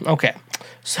 Okay.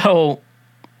 So,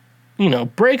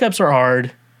 breakups are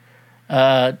hard.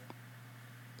 I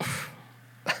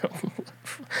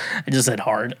just said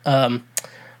hard.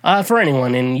 For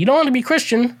anyone. And you don't want to be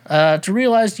Christian to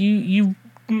realize you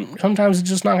sometimes it's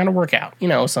just not going to work out.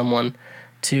 Someone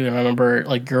too. And I remember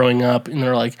like growing up, and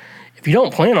they're like, if you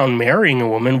don't plan on marrying a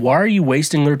woman, why are you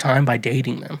wasting their time by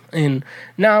dating them? And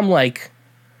now I'm like,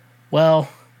 well,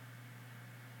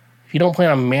 if you don't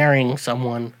plan on marrying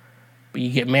someone, but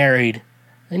you get married,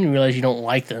 then you realize you don't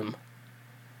like them.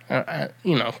 A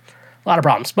lot of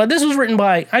problems. But this was written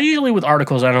by, I usually with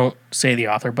articles, I don't say the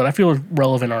author, but I feel with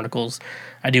relevant articles,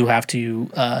 I do have to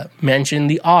mention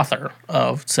the author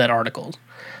of said articles.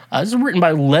 This is written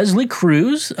by Leslie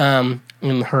Cruz.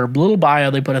 In her little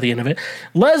bio they put at the end of it,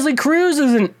 Leslie Cruz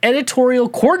is an editorial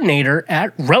coordinator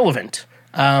at Relevant,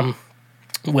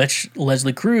 which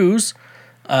Leslie Cruz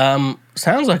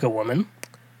sounds like a woman's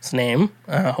name.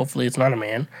 Hopefully it's not a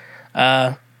man.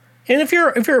 And if you're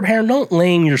a parent, don't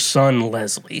name your son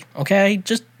Leslie, okay?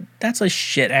 Just, that's a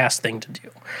shit-ass thing to do.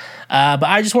 But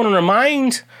I just want to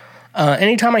remind,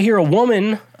 anytime I hear a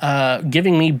woman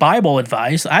giving me Bible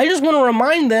advice, I just want to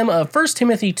remind them of 1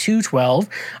 Timothy 2:12.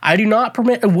 I do not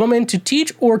permit a woman to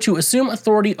teach or to assume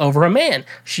authority over a man.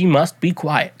 She must be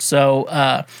quiet.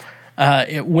 So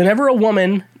whenever a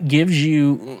woman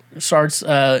starts,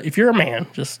 if you're a man,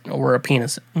 or a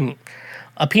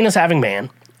penis-having man,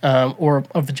 or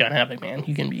a vagina-having man,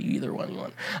 you can be either one you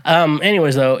want.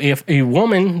 Anyways, though, if a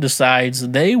woman decides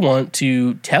they want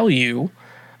to tell you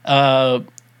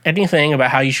anything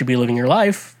about how you should be living your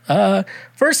life, 1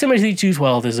 Timothy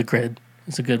 2:12 is a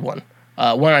good one.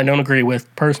 One I don't agree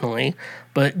with personally,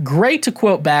 but great to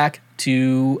quote back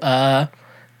to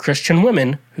Christian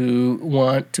women who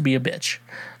want to be a bitch.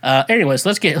 Anyways,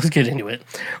 let's get into it.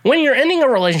 When you're ending a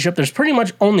relationship, there's pretty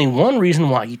much only one reason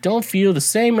why. You don't feel the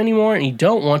same anymore and you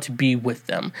don't want to be with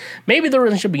them. Maybe the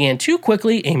relationship began too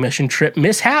quickly, a mission trip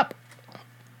mishap.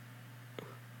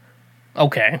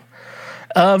 Okay.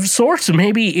 Of sorts,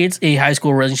 maybe it's a high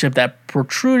school relationship that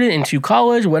protruded into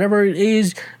college. Whatever it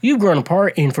is, you've grown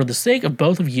apart and for the sake of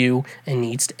both of you, it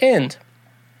needs to end.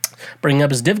 Bringing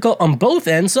up is difficult on both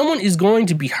ends. Someone is going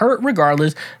to be hurt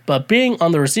regardless, but being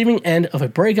on the receiving end of a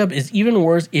breakup is even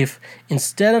worse if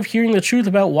instead of hearing the truth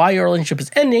about why your relationship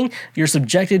is ending, you're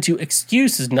subjected to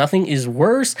excuses. Nothing is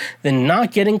worse than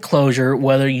not getting closure,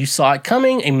 whether you saw it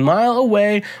coming a mile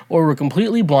away or were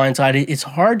completely blindsided. It's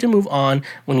hard to move on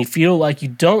when you feel like you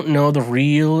don't know the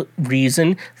real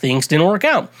reason things didn't work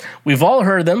out. We've all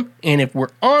heard them, and if we're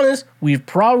honest, we've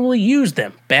probably used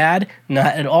them. Bad,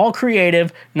 not at all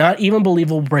creative, not even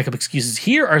believable breakup excuses.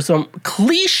 Here are some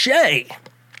cliche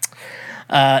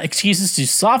excuses to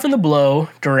soften the blow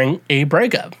during a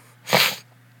breakup.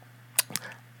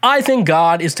 I think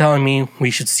God is telling me we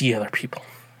should see other people.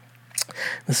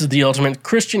 This is the ultimate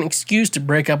Christian excuse to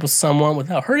break up with someone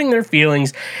without hurting their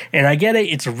feelings. And I get it,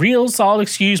 it's a real solid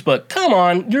excuse, but come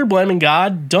on, you're blaming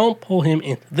God. Don't pull him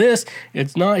into this.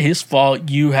 It's not his fault.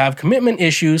 You have commitment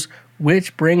issues,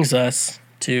 which brings us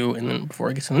to, and then before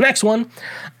I get to the next one,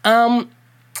 there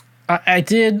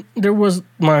was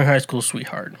my high school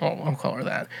sweetheart. I'll call her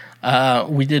that.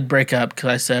 We did break up because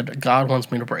I said, God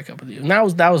wants me to break up with you. And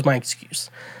that was my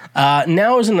excuse.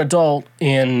 Now as an adult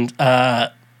and,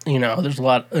 there's a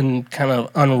lot in kind of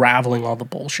unraveling all the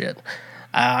bullshit.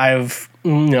 I've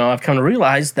come to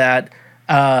realize that,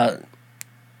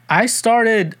 I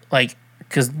started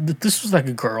because this was like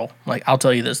a girl, I'll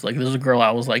tell you this, there's a girl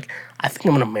I was like, I think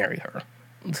I'm going to marry her.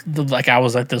 I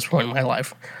was at this point in my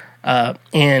life.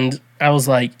 And I was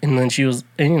like, and then she was,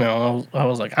 I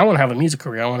was like, I want to have a music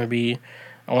career. I want to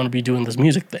be doing this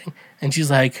music thing. And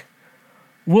she's like,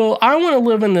 well, I want to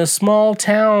live in this small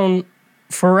town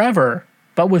forever,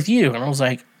 but with you. And I was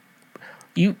like,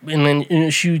 and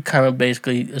then she kind of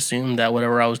basically assumed that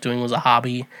whatever I was doing was a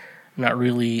hobby, not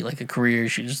really like a career.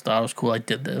 She just thought it was cool. I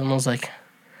did this. And I was like,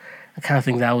 I kind of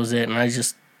think that was it. And I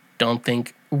just don't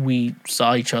think we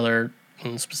saw each other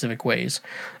in specific ways.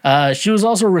 She was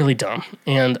also really dumb,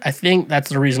 and I think that's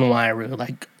the reason why I really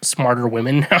like smarter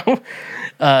women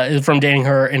now. From dating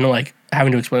her and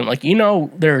having to explain,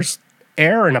 there's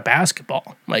air in a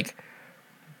basketball.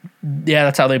 Yeah,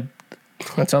 that's how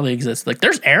they exist.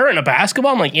 There's air in a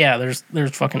basketball. I'm like, yeah, there's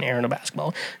fucking air in a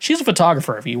basketball. She's a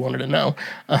photographer, if you wanted to know.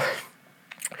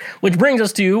 Which brings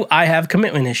us to, I have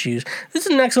commitment issues. This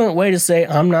is an excellent way to say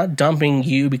I'm not dumping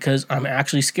you because I'm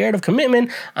actually scared of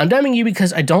commitment. I'm dumping you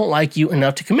because I don't like you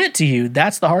enough to commit to you.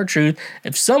 That's the hard truth.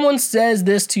 If someone says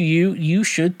this to you, you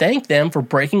should thank them for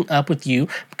breaking up with you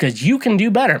because you can do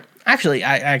better. Actually,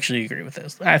 I actually agree with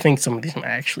this. I think some of these I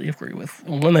actually agree with.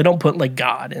 When they don't put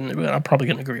God in it, I'm probably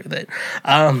going to agree with it.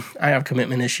 I have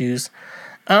commitment issues.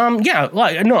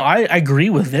 I agree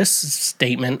with this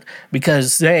statement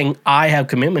because saying I have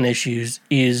commitment issues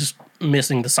is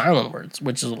missing the silent words,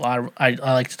 which is a lot of I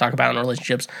like to talk about in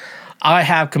relationships. I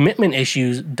have commitment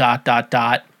issues ...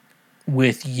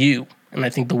 with you. And I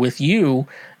think the with you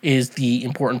is the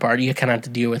important part you kind of have to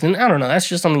deal with. And I don't know, that's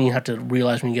just something you have to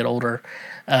realize when you get older,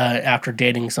 after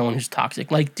dating someone who's toxic.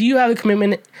 Do you have a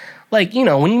commitment? When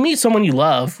you meet someone you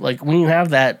love, when you have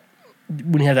that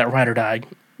ride or die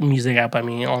music app,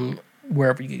 on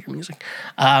wherever you get your music.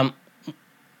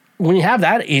 When you have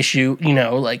that issue,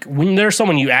 when there's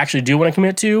someone you actually do want to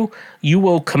commit to, you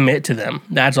will commit to them.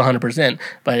 That's 100%.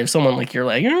 But if someone you're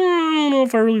like, I don't know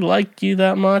if I really like you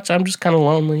that much, I'm just kind of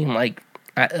lonely.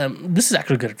 This is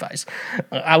actually good advice.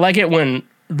 I like it when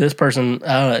this person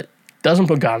doesn't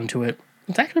put God into it.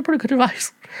 It's actually pretty good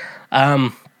advice.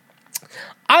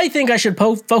 I think I should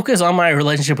focus on my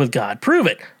relationship with God. Prove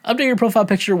it. Update your profile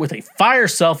picture with a fire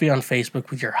selfie on Facebook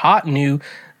with your hot new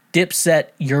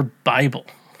Dipset Your Bible.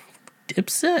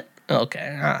 Dipset?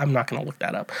 Okay, I'm not going to look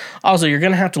that up. Also, you're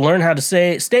going to have to learn how to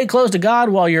stay close to God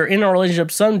while you're in a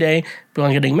relationship someday.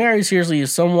 Beyond getting married, seriously, if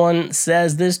someone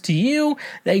says this to you,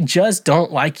 they just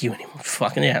don't like you anymore.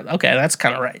 Fucking yeah. Okay, that's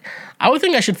kind of right. I would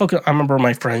think I should focus. I remember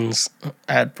I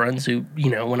had friends who,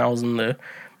 when I was in the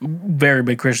very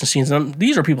big Christian scenes, and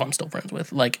these are people I'm still friends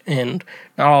with, and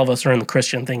not all of us are in the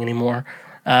Christian thing anymore,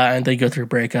 and they go through a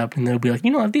breakup, and they'll be like,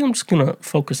 I think I'm just going to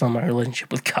focus on my relationship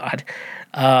with God.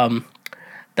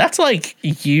 That's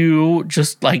you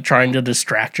just trying to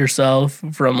distract yourself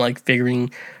from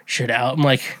figuring shit out.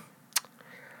 I'm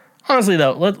honestly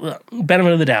though,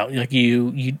 benefit of the doubt,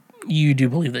 you do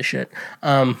believe this shit.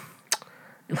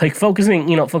 like focusing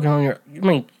on your, I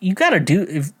mean,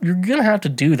 if you're gonna have to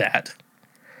do that,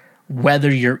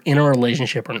 whether you're in a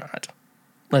relationship or not.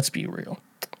 Let's be real.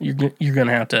 You're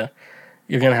gonna have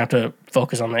to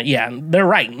focus on that. Yeah, they're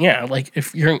right. Yeah, like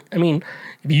if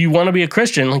you want to be a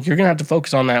Christian, like you're gonna have to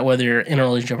focus on that whether you're in a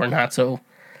relationship or not. So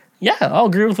yeah, I'll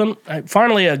agree with them.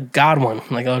 Finally, a God one.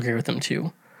 Like I'll agree with them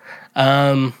too.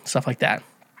 Stuff like that.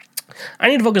 I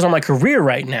need to focus on my career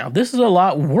right now. This is a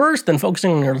lot worse than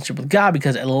focusing on your relationship with God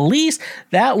because at least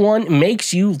that one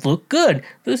makes you look good.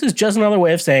 This is just another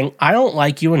way of saying I don't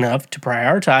like you enough to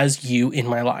prioritize you in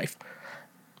my life.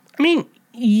 I mean,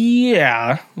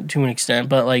 yeah, to an extent,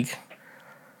 but like,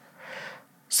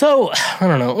 so I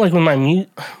don't know, like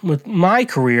with my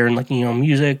career and like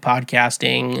music,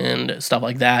 podcasting, and stuff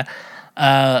like that.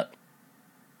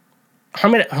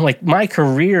 Like my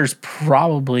career's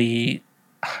probably.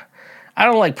 I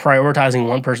don't like prioritizing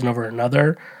one person over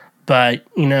another, but,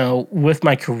 with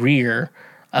my career,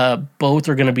 both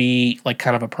are going to be like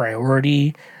kind of a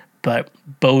priority, but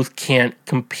both can't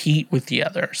compete with the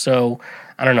other. So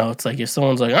I don't know. It's like if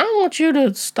someone's like, I want you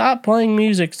to stop playing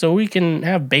music so we can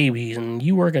have babies and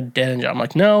you work a dead end job. I'm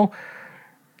like, no,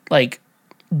 like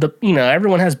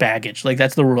everyone has baggage. Like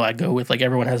that's the rule I go with. Like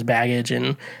everyone has baggage.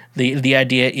 And the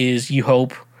idea is you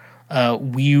hope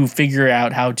you figure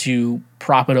out how to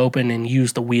prop it open and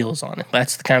use the wheels on it.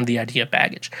 That's kind of the idea of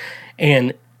baggage.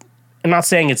 And I'm not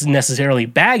saying it's necessarily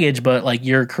baggage, but like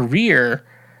your career,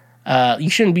 you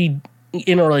shouldn't be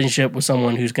in a relationship with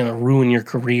someone who's going to ruin your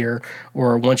career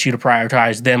or wants you to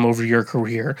prioritize them over your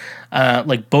career.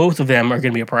 Like both of them are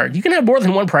going to be a priority. You can have more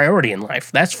than one priority in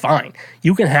life. That's fine.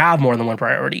 You can have more than one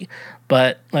priority.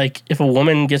 But like if a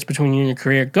woman gets between you and your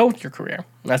career, go with your career.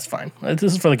 That's fine.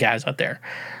 This is for the guys out there.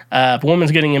 If a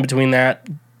woman's getting in between that,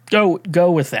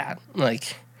 go with that.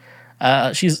 Like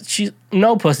she's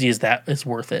no pussy is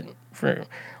worth it for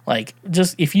like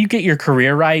just if you get your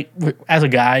career right as a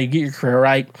guy, you get your career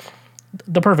right,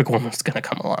 the perfect woman's gonna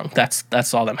come along.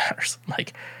 That's all that matters.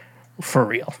 Like for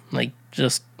real. Like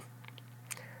just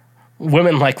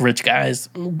women like rich guys,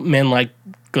 men like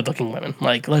good looking women.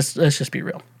 Like let's just be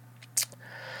real.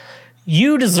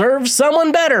 You deserve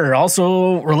someone better.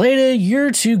 Also related, you're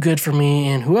too good for me,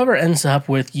 and whoever ends up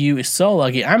with you is so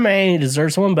lucky. I may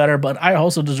deserve someone better, but I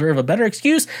also deserve a better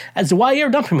excuse as to why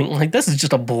you're dumping me. Like, this is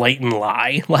just a blatant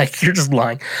lie. Like, you're just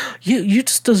lying. You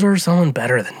just deserve someone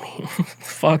better than me.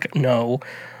 Fuck no.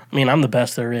 I mean, I'm the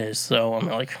best there is, so I'm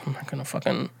not gonna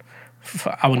fucking...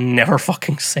 I would never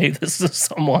fucking say this to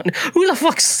someone. Who the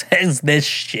fuck says this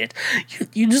shit?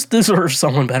 You just deserve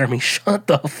someone better than me. Shut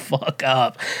the fuck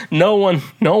up. No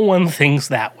one thinks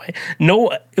that way.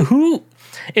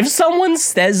 If someone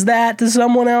says that to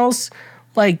someone else,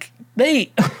 like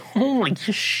they, holy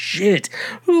shit.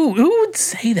 Who would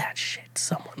say that shit to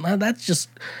someone?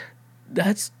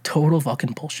 That's total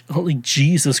fucking bullshit. Holy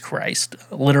Jesus Christ.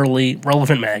 Literally,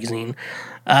 Relevant Magazine.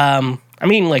 I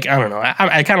mean, like, I don't know.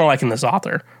 I kind of liking this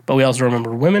author, but we also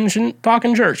remember women shouldn't talk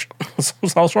in church. So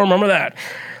also remember that.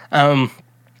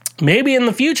 Maybe in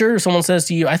the future, someone says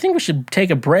to you, I think we should take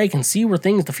a break and see where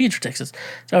the future takes us.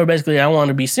 So basically, I want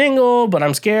to be single, but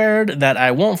I'm scared that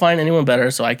I won't find anyone better,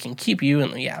 so I can keep you.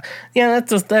 And yeah,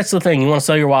 that's the thing. You want to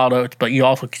sell your wild oats, but you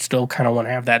also still kind of want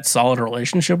to have that solid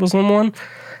relationship with someone.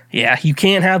 Yeah, you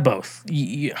can't have both.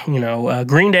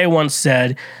 Green Day once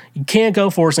said, you can't go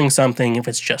forcing something if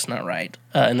it's just not right.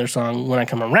 In their song, When I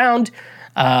Come Around,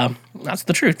 that's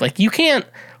the truth. Like, you can't,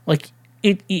 like,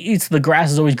 it's the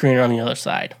grass is always greener on the other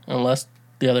side, unless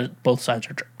both sides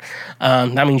are dirt.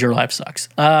 That means your life sucks.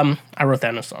 I wrote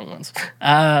that in a song once.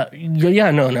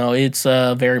 It's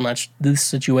very much this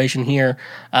situation here.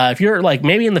 If you're, like,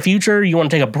 maybe in the future, you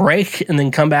want to take a break and then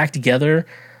come back together,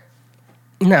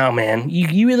 no, man.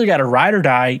 You either got to ride or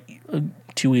die.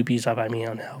 2 EPs by me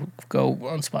on now. Go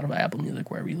on Spotify, Apple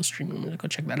Music, wherever you stream music. Go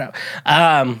check that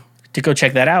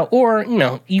out. Or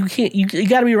you can't. You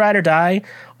got to be ride or die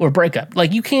or break up.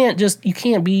 Like you can't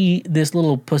be this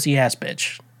little pussy ass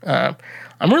bitch.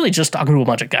 I'm really just talking to a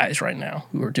bunch of guys right now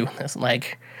who are doing this.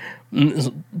 Like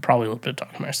probably a little bit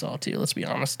talking to myself too. Let's be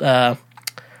honest.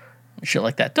 Shit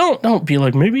like that. Don't be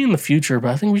like maybe in the future, but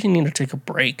I think we need to take a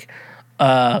break.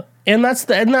 And that's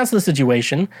the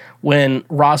situation when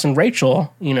Ross and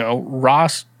Rachel,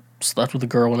 Ross slept with a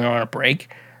girl when they were on a break.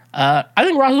 I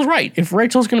think Ross was right. If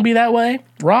Rachel's going to be that way,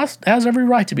 Ross has every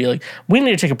right to be like, we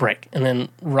need to take a break. And then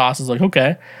Ross is like,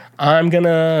 okay, I'm going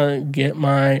to get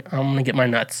my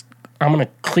nuts. I'm going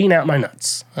to clean out my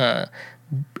nuts.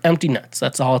 Empty nuts.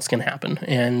 That's all that's going to happen.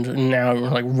 And now we're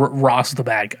like, Ross is the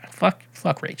bad guy.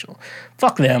 Fuck Rachel.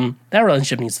 Fuck them. That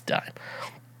relationship needs to die.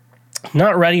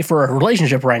 Not ready for a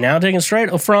relationship right now. Taken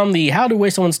straight from the How to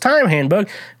Waste Someone's Time handbook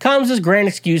comes this grand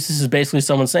excuse. This is basically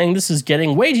someone saying this is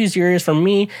getting way too serious for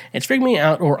me. It's freaking me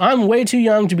out, or I'm way too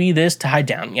young to be this tied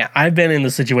down. Yeah, I've been in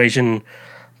the situation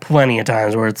plenty of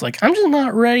times where it's like, I'm just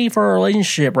not ready for a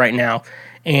relationship right now.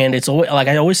 And it's always, like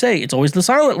I always say, it's always the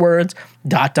silent words, ...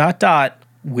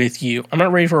 with you. I'm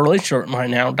not ready for a relationship right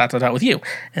now, ... with you.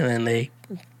 And then they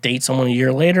date someone a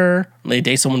year later, they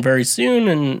date someone very soon,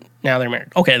 and now they're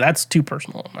married. Okay, that's too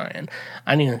personal on my end.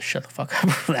 I need to shut the fuck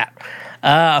up for that.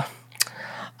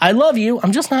 I love you,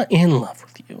 I'm just not in love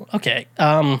with you. Okay,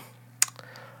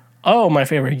 oh, my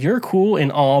favorite, you're cool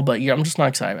and all, but I'm just not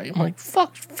excited about you. I'm like,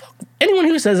 fuck. Anyone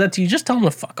who says that to you, just tell them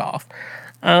to fuck off.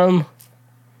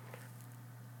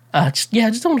 Just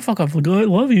tell them to fuck off. Like, I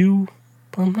love you,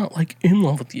 but I'm not, like, in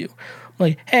love with you.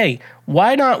 Like, hey,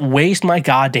 why not waste my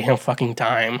goddamn fucking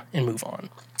time and move on?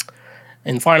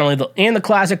 And finally, the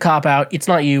classic cop-out, it's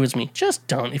not you, it's me. Just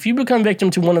don't. If you become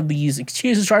victim to one of these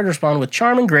excuses, try to respond with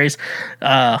charm and grace,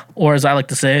 or as I like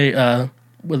to say,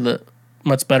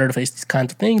 much better to face these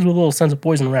kinds of things with a little sense of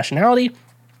poise and rationality.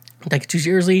 Don't take it too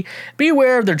seriously. Be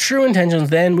aware of their true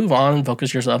intentions, then move on and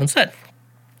focus yourself instead.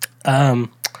 In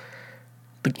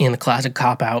the classic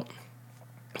cop-out,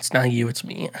 it's not you, it's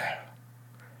me.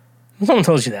 When someone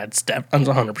tells you that, it's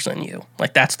 100% you.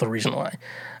 Like, that's the reason why.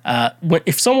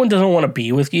 If someone doesn't want to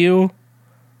be with you,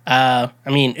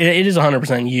 it is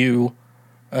 100% you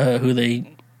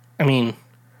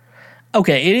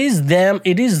okay, it is them,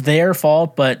 it is their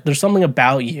fault, but there's something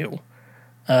about you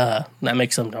that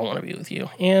makes them don't want to be with you.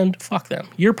 And fuck them.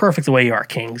 You're perfect the way you are,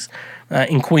 kings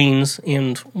and queens,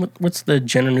 and what's the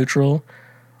gender neutral?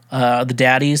 The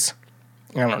daddies?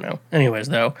 I don't know. Anyways,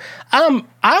 though,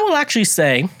 I will actually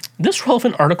say this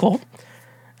relevant article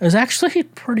is actually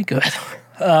pretty good.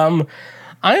 I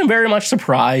am very much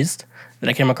surprised that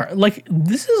I came across. Like,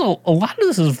 this is a lot of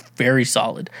this is very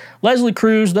solid. Leslie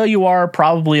Cruz, though you are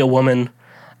probably a woman,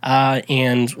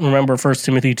 and remember 1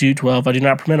 Timothy 2:12, I do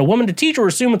not permit a woman to teach or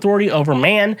assume authority over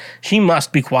man. She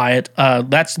must be quiet.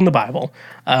 That's in the Bible.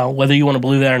 Whether you want to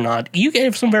believe that or not, you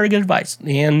gave some very good advice.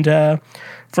 And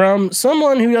from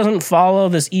someone who doesn't follow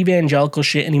this evangelical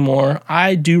shit anymore,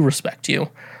 I do respect you.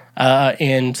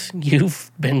 And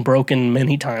you've been broken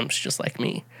many times, just like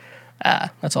me.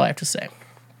 That's all I have to say.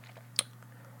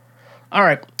 All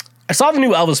right. I saw the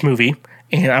new Elvis movie,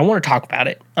 and I want to talk about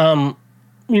it. I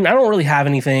don't really have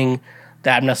anything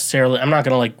that I'm not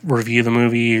going to, like, review the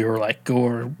movie or, like, go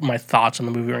over my thoughts on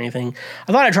the movie or anything.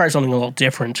 I thought I'd try something a little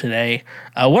different today.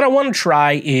 What I want to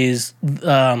try is,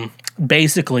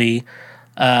 basically...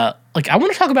 I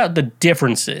want to talk about the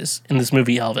differences in this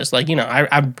movie Elvis. Like,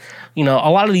 a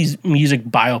lot of these music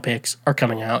biopics are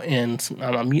coming out, and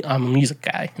I'm a music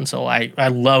guy, and so I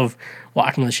love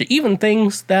watching this shit. Even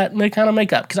things that they kind of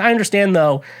make up, because I understand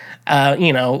though,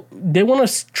 they want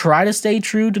to try to stay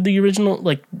true to the original,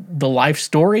 like the life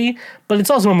story, but it's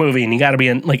also a movie, and you got to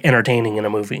be like entertaining in a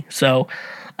movie. So.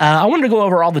 I wanted to go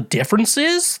over all the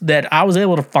differences that I was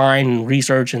able to find,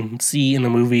 research, and see in the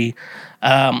movie.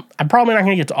 I'm probably not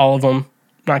going to get to all of them.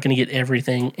 Not going to get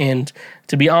everything. And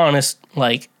to be honest,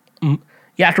 like, you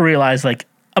have to realize, like,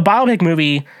 a biopic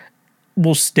movie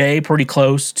will stay pretty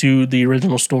close to the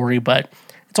original story, but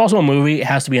it's also a movie. It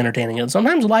has to be entertaining. And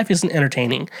sometimes life isn't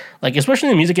entertaining. Like, especially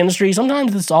in the music industry,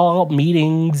 sometimes it's all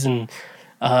meetings and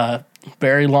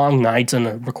very long nights in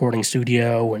a recording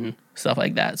studio and stuff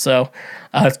like that. So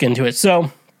let's get into it.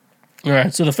 So, all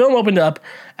right. So the film opened up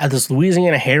at this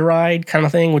Louisiana hayride kind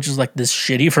of thing, which is like this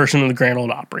shitty version of the Grand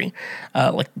Ole Opry,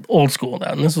 like old school though.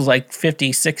 And this was like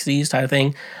 50s, 60s type of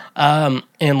thing.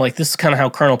 And like this is kind of how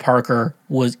Colonel Parker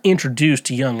was introduced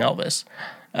to young Elvis.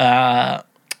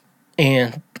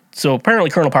 And so apparently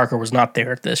Colonel Parker was not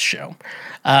there at this show.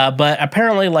 But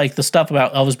apparently like the stuff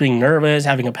about Elvis being nervous,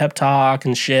 having a pep talk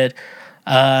and shit,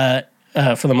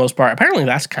 for the most part, apparently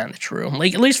that's kind of true.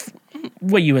 Like, at least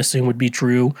what you assume would be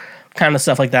true, kind of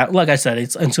stuff like that. Like I said,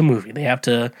 it's a movie. They have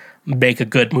to make a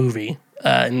good movie.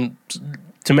 And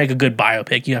to make a good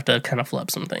biopic, you have to kind of flub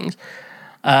some things.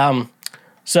 And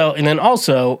then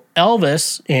also,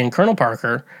 Elvis and Colonel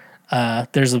Parker,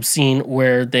 there's a scene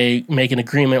where they make an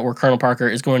agreement where Colonel Parker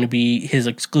is going to be his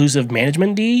exclusive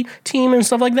management team and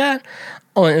stuff like that.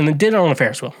 Oh, and they did it on a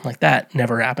Ferris wheel. Like, that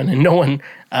never happened. And no one,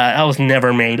 Elvis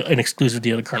never made an exclusive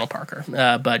deal to Colonel Parker.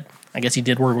 But I guess he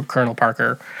did work with Colonel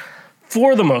Parker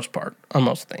for the most part on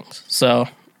most things. So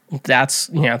that's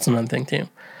another thing too.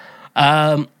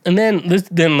 And then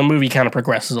the movie kind of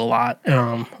progresses a lot.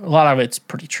 A lot of it's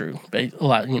pretty true. But a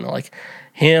lot, like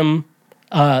him,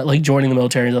 like joining the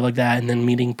military and stuff like that, and then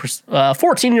meeting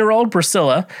 14-year-old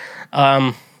Priscilla.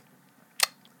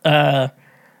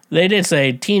 they did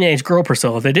say teenage girl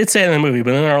Priscilla. They did say it in the movie,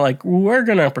 but then they're like, we're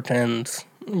gonna pretend.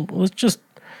 Let's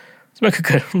make a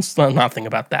good. Let's not think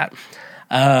about that.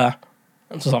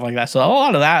 And stuff like that. So a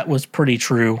lot of that was pretty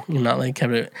true. They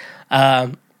kept it.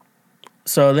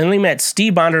 So then they met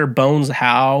Steve Bonder, Bones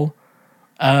Howe.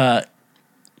 And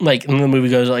the movie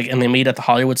goes and they meet at the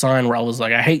Hollywood sign where I was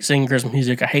like, I hate singing Christmas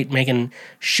music. I hate making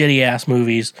shitty ass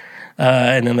movies.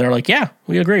 And then they're like, yeah,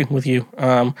 we agree with you.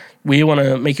 We want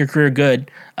to make your career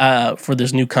good for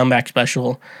this new comeback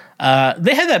special.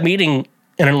 They had that meeting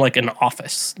in an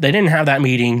office. They didn't have that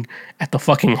meeting at the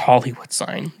fucking Hollywood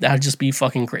sign. That would just be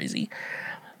fucking crazy.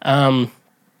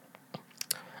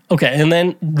 Okay, and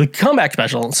then the comeback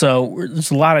special. So there's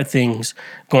a lot of things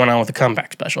going on with the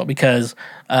comeback special because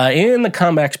in the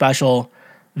comeback special,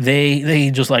 they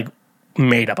just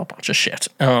made up a bunch of shit.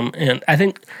 And I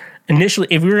think initially,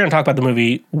 if we were going to talk about the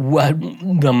movie, what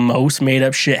the most made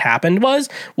up shit happened was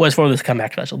for this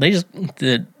comeback special. They just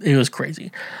did, it was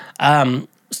crazy.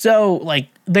 So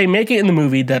they make it in the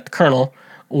movie that the Colonel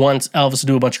wants Elvis to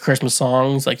do a bunch of Christmas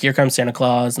songs, like Here Comes Santa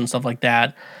Claus and stuff like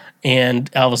that.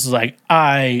 And Elvis is like,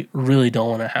 I really don't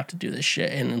want to have to do this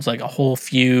shit. And it's a whole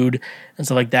feud and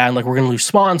stuff like that. And we're going to lose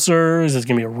sponsors. It's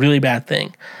going to be a really bad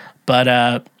thing.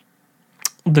 But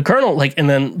the Colonel,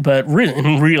 but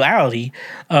in reality,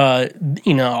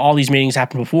 all these meetings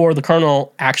happened before. The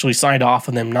Colonel actually signed off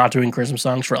on them not doing Christmas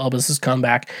songs for Elvis's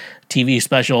comeback TV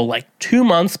special 2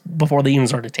 months before they even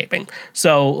started taping.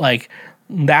 So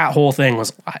that whole thing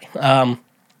was a lie.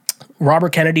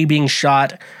 Robert Kennedy being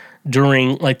shot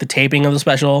during the taping of the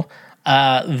special,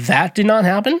 that did not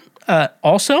happen.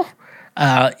 Also,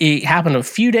 it happened a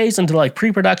few days into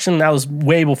pre-production. That was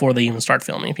way before they even start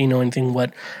filming. If you know anything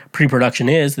what pre-production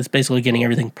is, it's basically getting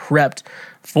everything prepped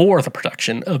for the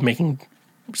production of making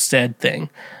said thing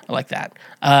like that.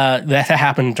 That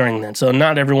happened during then. So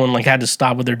not everyone had to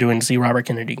stop what they're doing to see Robert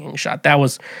Kennedy getting shot. That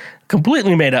was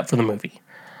completely made up for the movie.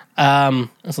 And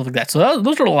stuff like that. So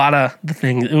those were a lot of the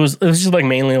things. It was just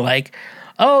mainly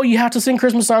oh, you have to sing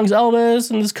Christmas songs,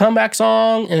 Elvis, and this comeback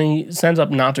song, and he ends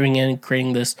up not doing it and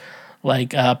creating this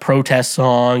protest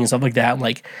song and stuff like that.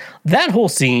 That whole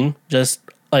scene, just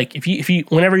if you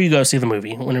whenever you go see the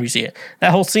movie, whenever you see it, that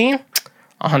whole scene,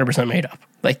 100% made up.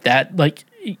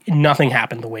 Nothing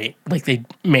happened the way they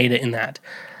made it in that.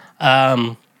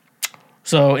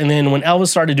 So and then when Elvis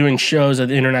started doing shows at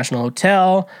the International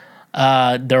Hotel,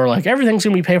 they were like, everything's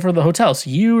gonna be paid for the hotel, so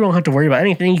you don't have to worry about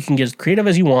anything. You can get as creative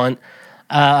as you want.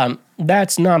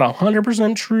 That's not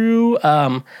 100% true.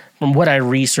 From what I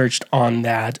researched on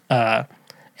that,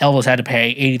 Elvis had to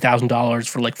pay $80,000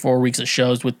 for 4 weeks of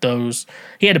shows with those.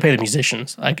 He had to pay the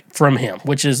musicians from him,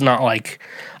 which is not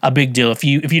a big deal. If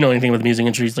you know anything with the music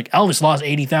industry, it's Elvis lost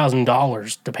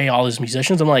 $80,000 to pay all his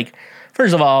musicians. I'm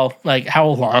first of all, how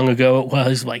long ago it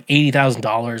was,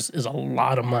 $80,000 is a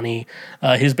lot of money.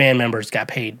 His band members got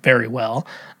paid very well,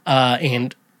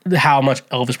 and how much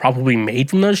Elvis probably made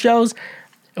from those shows,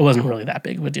 it wasn't really that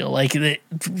big of a deal.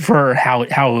 For how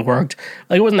it worked,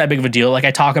 it wasn't that big of a deal.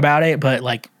 I talk about it, but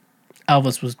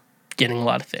Elvis was getting a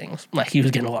lot of things. He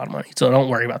was getting a lot of money, so don't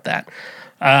worry about that.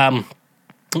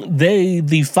 The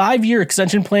 5-year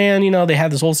extension plan, they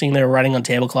had this whole scene they were writing on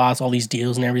tablecloths, all these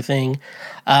deals and everything.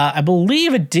 I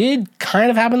believe it did kind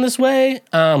of happen this way.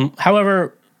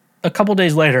 However, a couple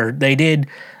days later, they did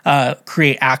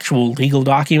create actual legal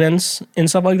documents and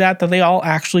stuff like that they all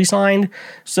actually signed.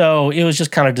 So it was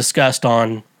just kind of discussed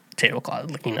on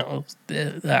tablecloth.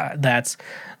 That's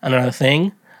another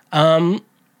thing.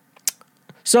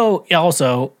 So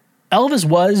also, Elvis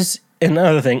was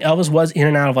another thing. Elvis was in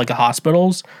and out of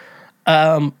hospitals.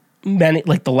 Many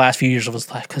the last few years of his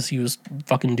life because he was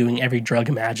fucking doing every drug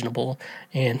imaginable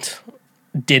and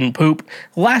didn't poop.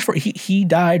 He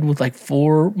died with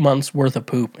 4 months worth of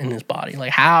poop in his body.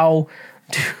 How,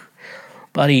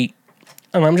 buddy?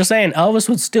 I'm just saying Elvis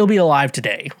would still be alive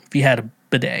today if he had a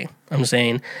bidet. I'm just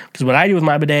saying, because what I do with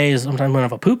my bidet is sometimes when I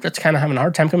have a poop that's kind of having a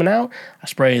hard time coming out, I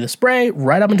spray the spray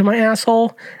right up into my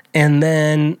asshole, and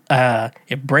then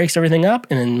it breaks everything up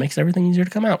and then makes everything easier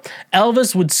to come out.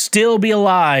 Elvis would still be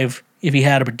alive if he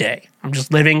had a bidet. I'm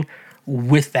just living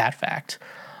with that fact.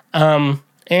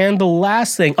 And the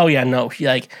last thing, he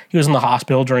was in the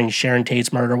hospital during Sharon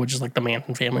Tate's murder, which is the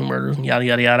Manson family murders and yada,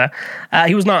 yada, yada.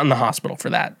 He was not in the hospital for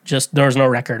that. Just, there was no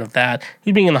record of that.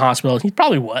 He being in the hospital, he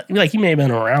probably was. He may have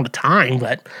been around the time,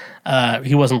 but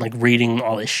he wasn't reading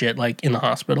all this shit in the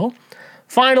hospital.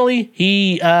 Finally,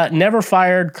 he never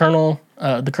fired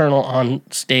the Colonel on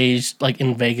stage,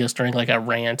 in Vegas during a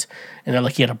rant. And then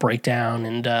he had a breakdown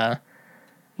and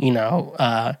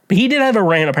But he did have a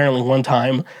rant apparently one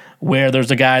time where there's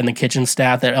a guy in the kitchen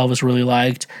staff that Elvis really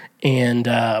liked, and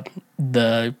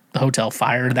the hotel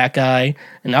fired that guy,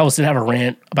 and Elvis did have a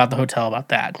rant about the hotel about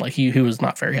that. Like he was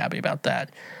not very happy about that.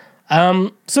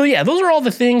 So yeah, those are all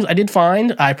the things I did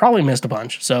find. I probably missed a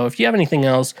bunch. So if you have anything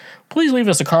else, please leave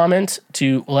us a comment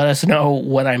to let us know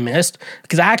what I missed,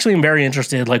 because I actually am very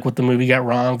interested, like what the movie got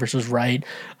wrong versus right.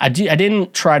 I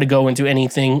didn't try to go into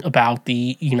anything about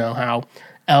the, how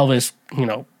Elvis,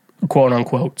 quote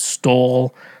unquote,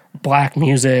 stole black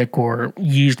music or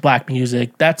used black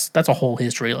music. That's a whole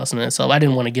history lesson in itself. I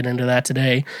didn't want to get into that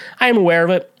today. I am aware of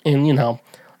it, and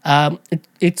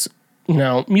it's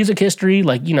music history,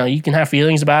 like, you can have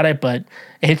feelings about it, but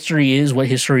history is what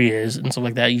history is and stuff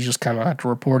like that. You just kind of have to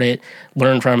report it,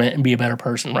 learn from it, and be a better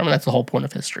person. Remember, that's the whole point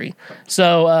of history.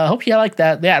 So hope you like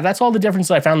that. Yeah, that's all the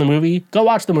difference I found in the movie. Go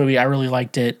watch the movie. I really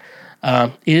liked it.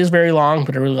 It is very long,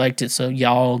 but I really liked it. So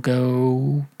y'all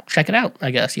go check it out,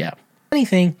 I guess. Yeah.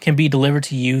 Anything can be delivered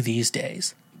to you these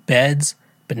days. Beds,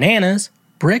 bananas,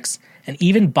 bricks, and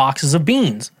even boxes of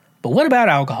beans. But what about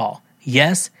alcohol?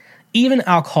 Yes, even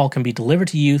alcohol can be delivered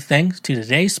to you thanks to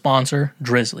today's sponsor,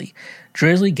 Drizly.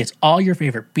 Drizly gets all your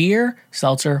favorite beer,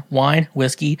 seltzer, wine,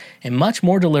 whiskey, and much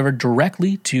more delivered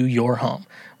directly to your home.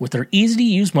 With their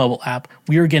easy-to-use mobile app,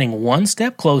 we are getting one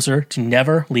step closer to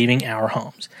never leaving our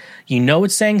homes. You know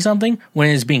it's saying something when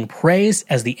it is being praised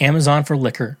as the Amazon for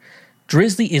liquor.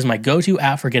 Drizly is my go-to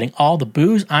app for getting all the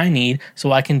booze I need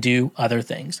so I can do other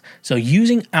things. So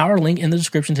using our link in the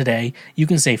description today, you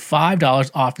can save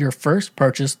 $5 off your first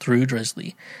purchase through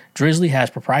Drizly. Drizly has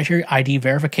proprietary ID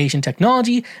verification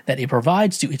technology that it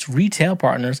provides to its retail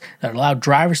partners that allow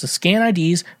drivers to scan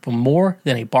IDs for more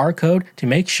than a barcode to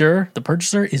make sure the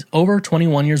purchaser is over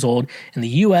 21 years old in the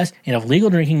US and of legal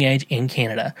drinking age in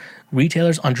Canada.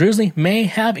 Retailers on Drizly may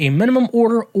have a minimum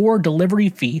order or delivery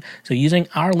fee, so using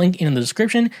our link in the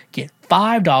description, get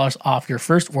 $5 off your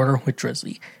first order with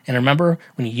Drizly. And remember,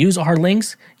 when you use our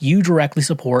links, you directly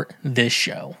support this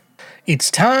show.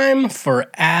 It's time for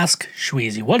Ask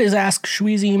Shweezy. What is Ask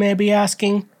Shweezy, you may be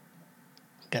asking?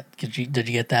 Did you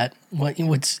get that?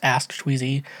 What's Ask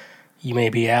Shweezy, you may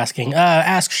be asking?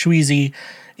 Ask Shweezy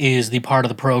is the part of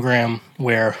the program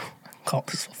where... call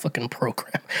this a fucking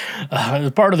program.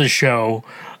 Part of the show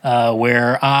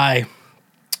where I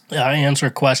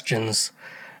answer questions.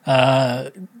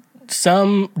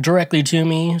 Some directly to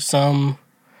me, some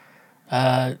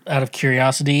out of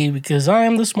curiosity, because I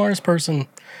am the smartest person.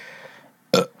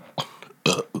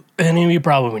 And you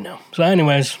probably know. So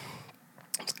anyways,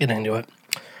 let's get into it.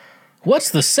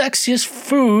 What's the sexiest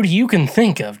food you can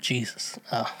think of? Jesus.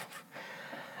 We're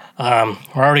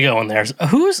already going there.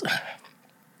 Who's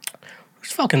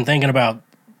fucking thinking about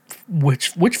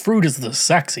which fruit is the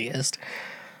sexiest?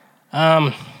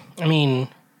 I mean,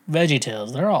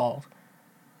 VeggieTales, they're all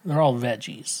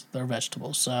veggies. They're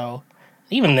vegetables. So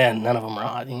even then, none of them are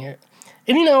hot. And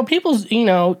people's,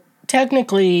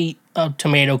 technically a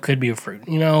tomato could be a fruit. I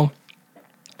don't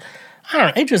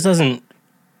know. It just doesn't.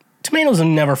 Tomatoes have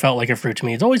never felt like a fruit to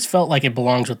me. It's always felt like it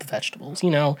belongs with the vegetables.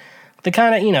 The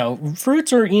kind of,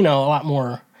 fruits are, a lot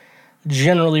more.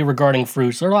 Generally regarding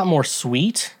fruits, they're a lot more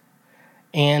sweet,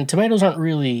 and tomatoes aren't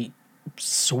really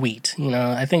sweet.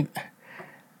 I think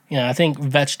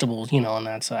vegetables, on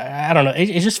that side. I don't know.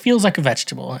 It just feels like a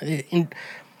vegetable.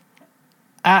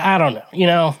 I don't know. You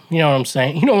know what I'm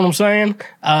saying? You know what I'm saying?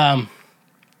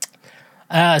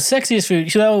 Sexiest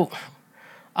food. So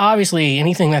obviously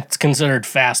anything that's considered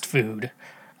fast food,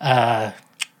 I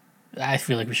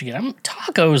feel like we should get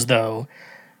tacos though.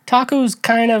 Tacos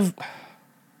kind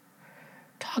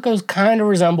of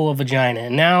resemble a vagina.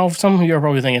 And now some of you are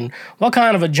probably thinking, what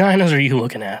kind of vaginas are you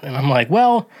looking at? And I'm like,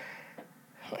 well,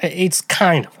 it's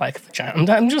kind of like a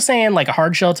vagina. I'm just saying, like a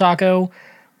hard shell taco,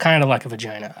 kind of like a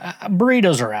vagina.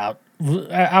 Burritos are out.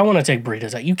 I want to take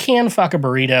burritos out. You can fuck a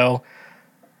burrito.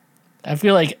 I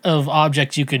feel like of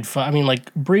objects you could fuck. I mean,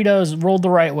 like burritos rolled the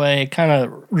right way, it kind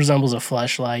of resembles a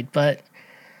fleshlight, but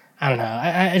I don't know.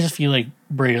 I just feel like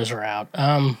burritos are out.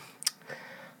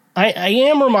 I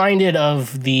am reminded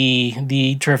of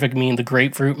the terrific meme, the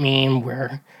grapefruit meme,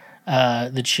 where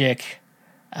the chick,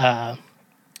 what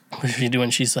is she doing?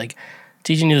 She's like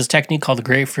teaching you this technique called the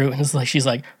grapefruit, and it's like she's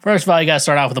like, first of all, you gotta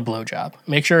start off with a blowjob.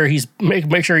 Make sure he's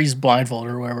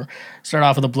blindfolded or whatever. Start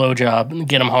off with a blowjob and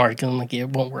get him hard, because like it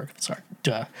won't work if it's hard.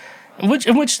 Duh.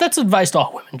 Which that's advice to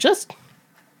all women. Just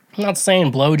I'm not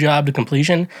saying blowjob to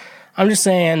completion. I'm just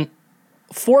saying.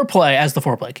 Foreplay as the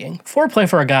foreplay king. Foreplay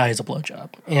for a guy is a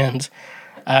blowjob, and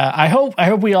I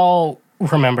hope we all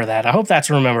remember that. I hope that's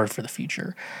remembered for the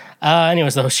future.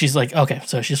 Anyways, though, she's like, okay,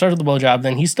 so she started the blowjob,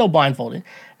 then he's still blindfolded.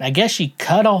 And I guess she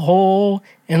cut a hole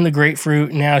in the grapefruit,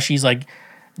 and now she's like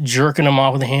jerking him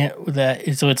off with a hand with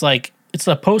that. So it's like, it's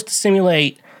supposed to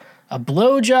simulate a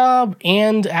blowjob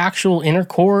and actual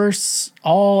intercourse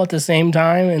all at the same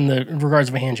time in the regards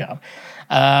of a hand job.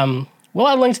 Will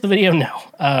I link to the video?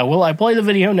 No. Will I play the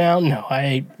video now? No.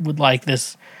 I would like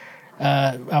this.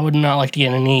 I would not like to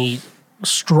get any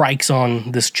strikes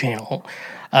on this channel.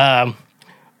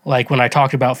 Like when I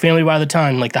talked about Family by the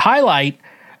Ton, like the highlight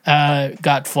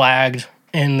got flagged,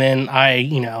 and then I,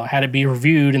 had it be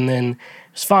reviewed, and then it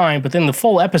was fine. But then the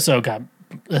full episode got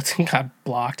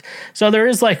blocked. So there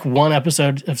is like one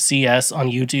episode of CS on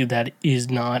YouTube that is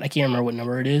not. I can't remember what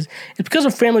number it is. It's because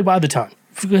of Family by the Ton.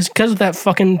 It's because of that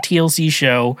fucking TLC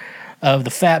show of the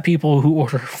fat people who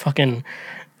order fucking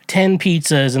 10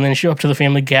 pizzas and then show up to the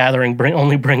family gathering,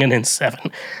 only bringing in 7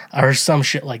 or some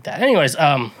shit like that. Anyways,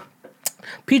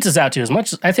 pizza's out too. As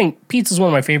much as I think pizza's one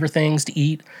of my favorite things to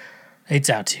eat, it's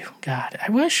out too. God, I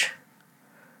wish.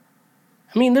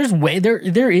 I mean,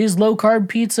 there is low carb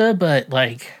pizza, but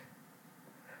like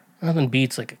nothing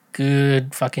beats like a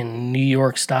good fucking New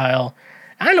York style.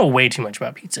 I know way too much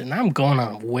about pizza, and I'm going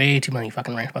on way too many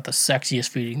fucking rants about the sexiest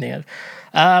food you can think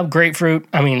of. Grapefruit.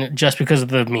 I mean, just because of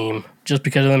the meme,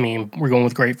 we're going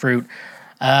with grapefruit.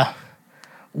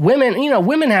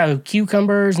 Women have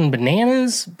cucumbers and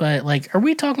bananas, but like, are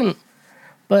we talking?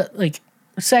 But like,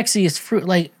 sexiest fruit,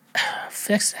 like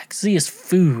sexiest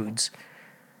foods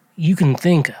you can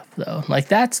think of, though. Like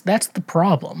that's the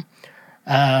problem.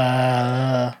 So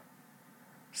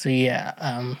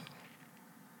yeah.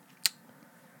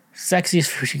 Sexiest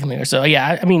fruit you can think of. So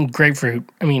yeah, I mean grapefruit.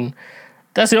 I mean,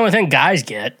 that's the only thing guys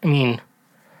get. I mean,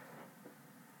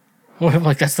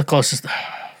 like that's the closest.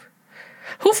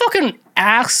 Who fucking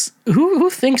asks?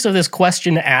 Who thinks of this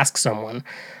question to ask someone?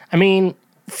 I mean,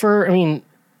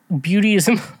 beauty is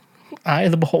in the eye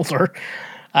of the beholder.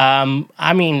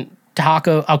 I mean,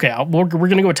 taco. Okay, we're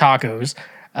gonna go with tacos.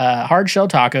 Hard shell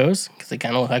tacos because they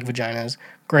kind of look like vaginas.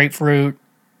 Grapefruit,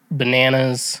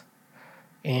 bananas,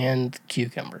 and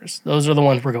cucumbers. Those are the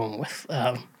ones we're going with.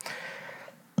 I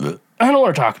don't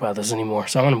want to talk about this anymore,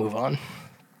 so I'm going to move on.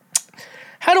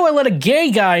 How do I let a gay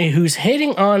guy who's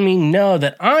hitting on me know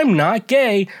that I'm not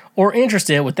gay or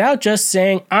interested without just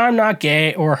saying I'm not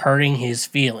gay or hurting his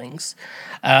feelings?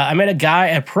 I met a guy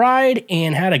at Pride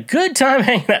and had a good time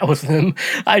hanging out with him.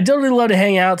 I'd totally love to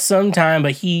hang out sometime,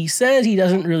 but he says he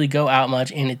doesn't really go out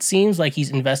much, and it seems like he's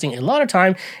investing a lot of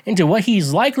time into what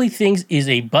he's likely thinks is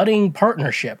a budding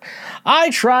partnership.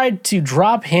 I tried to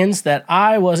drop hints that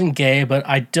I wasn't gay, but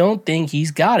I don't think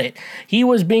he's got it. He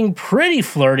was being pretty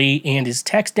flirty and is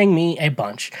texting me a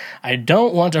bunch. I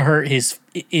don't want to hurt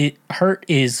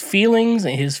his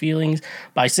feelings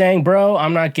by saying, bro,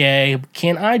 I'm not gay.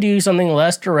 Can I do something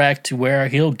less direct to where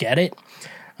he'll get it?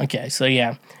 Okay, so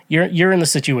yeah, you're in the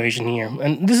situation here.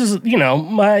 And this is,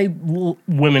 my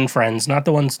women friends, not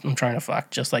the ones I'm trying to fuck,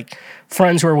 just like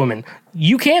friends who are women.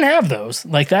 You can't have those.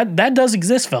 Like that does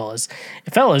exist, fellas.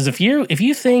 Fellas, if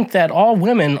you think that all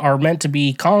women are meant to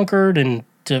be conquered and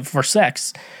for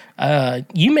sex,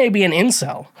 you may be an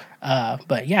incel.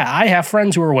 But yeah, I have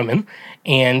friends who are women,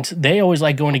 and they always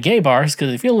like going to gay bars because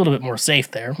they feel a little bit more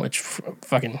safe there, which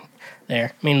fucking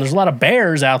there. I mean, there's a lot of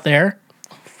bears out there.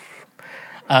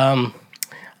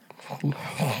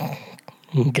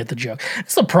 Get the joke.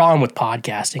 It's the problem with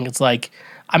podcasting. It's like,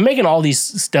 I'm making all these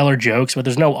stellar jokes, but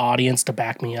there's no audience to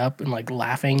back me up and like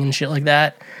laughing and shit like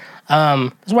that.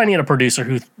 That's why I need a producer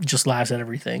who just laughs at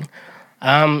everything.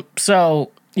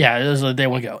 So yeah, there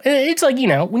we go. It's like,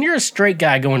 when you're a straight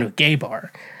guy going to a gay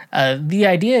bar, the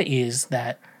idea is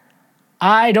that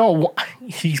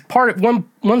he's part of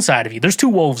one side of you. There's 2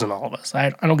 wolves in all of us. I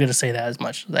don't get to say that as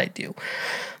much as I do.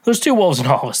 There's 2 wolves in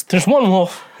all of us. There's one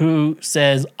wolf who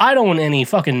says, I don't want any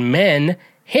fucking men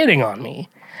hitting on me.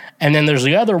 And then there's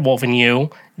the other wolf in you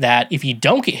that if you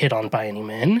don't get hit on by any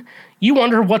men, you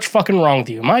wonder what's fucking wrong with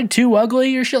you. Am I too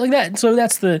ugly or shit like that? So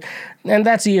that's the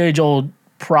age-old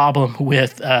problem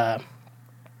with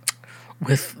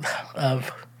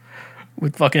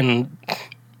fucking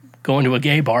going to a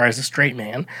gay bar as a straight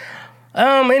man.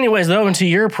 Anyways, though, into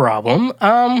your problem.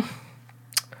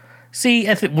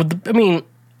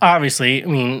 Obviously,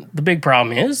 the big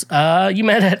problem is you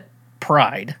met at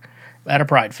Pride, at a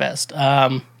Pride Fest.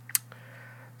 So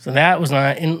that was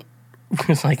not in.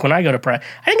 It's like when I go to Pride,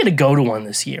 I didn't get to go to one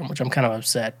this year, which I'm kind of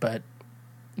upset. But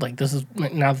like, this is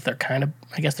now that they're kind of,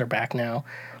 I guess they're back now.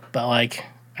 But like,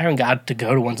 I haven't got to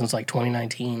go to one since like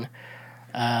 2019.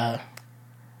 And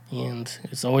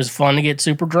it's always fun to get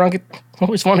super drunk. It's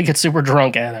always fun to get super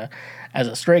drunk as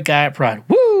a straight guy at Pride.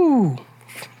 Woo!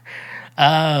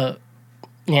 Yeah,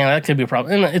 that could be a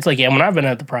problem. And it's like, yeah, when I've been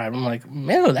at the Pride, I'm like,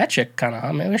 man, that chick kind of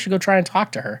hot. Maybe I should go try and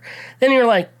talk to her. Then you're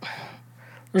like,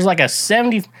 there's like a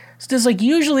 70. It's like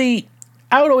usually,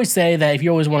 I would always say that if you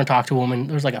always want to talk to a woman,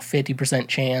 there's like a 50%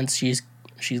 chance she's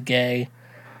gay.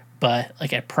 But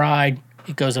like at Pride,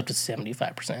 it goes up to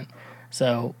 75%.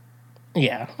 So,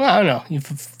 yeah, well, I don't know. You've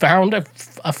found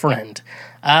a friend.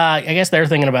 I guess they're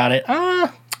thinking about it.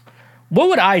 What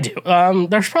would I do?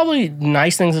 There's probably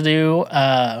nice things to do.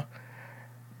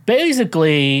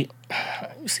 Basically,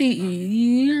 see,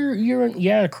 you're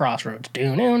at a crossroads. I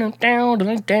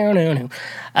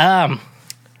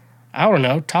don't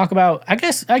know. Talk about. I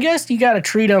guess you got to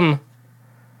treat them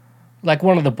like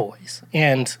one of the boys.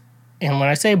 And when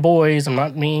I say boys, I'm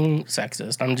not being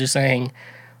sexist. I'm just saying,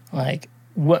 like,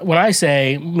 when I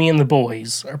say me and the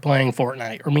boys are playing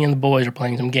Fortnite or me and the boys are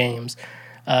playing some games,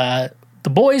 the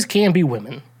boys can be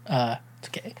women. It's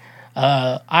okay.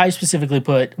 I specifically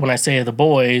put, when I say the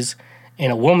boys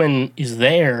and a woman is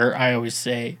there, I always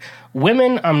say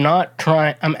women I'm not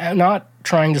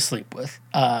trying to sleep with,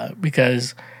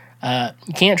 because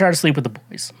you can't try to sleep with the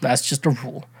boys. That's just a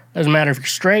rule. Doesn't matter if you're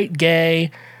straight,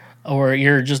 gay, or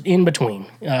you're just in between.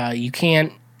 You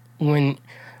can't, when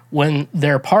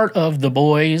they're part of the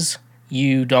boys,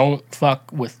 you don't fuck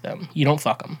with them. You don't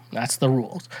fuck them. That's the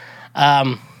rules.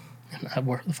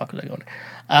 Where the fuck was I going?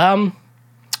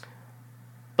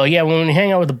 But yeah, when you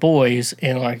hang out with the boys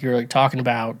and like you're like talking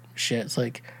about shit, it's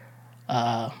like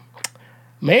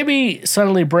maybe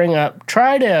suddenly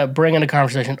try to bring in a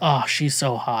conversation. Oh, she's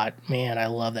so hot, man! I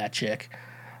love that chick,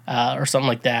 or something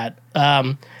like that.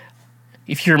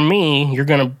 If you're me, you're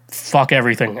gonna fuck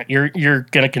everything. You're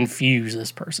gonna confuse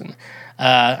this person.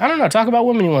 I don't know. Talk about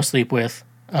women you want to sleep with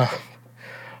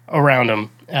around him.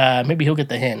 Maybe he'll get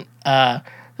the hint.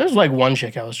 There was like one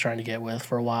chick I was trying to get with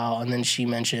for a while, and then she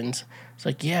mentioned, it's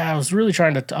like, yeah, I was really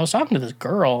trying to, I was talking to this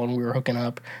girl, and we were hooking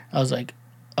up. I was like,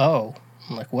 oh.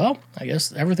 I'm like, well, I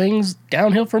guess everything's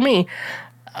downhill for me.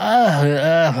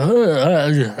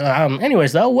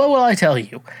 Anyways, though, what will I tell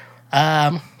you?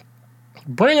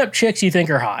 Bring up chicks you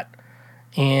think are hot.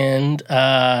 And,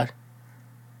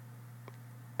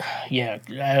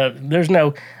 there's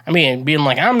no, being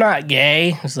like, I'm not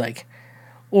gay. It's like,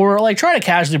 or like try to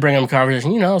casually bring up a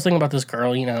conversation. I was thinking about this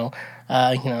girl, I'm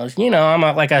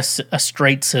like a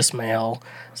straight cis male,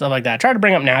 stuff like that. Try to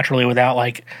bring up naturally without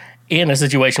like in a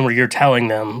situation where you're telling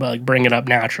them, like bring it up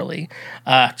naturally.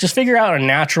 Just figure out a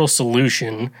natural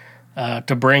solution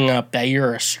to bring up that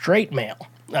you're a straight male.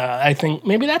 I think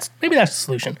maybe that's the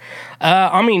solution.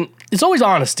 It's always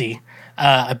honesty,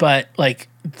 but like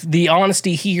the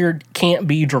honesty here can't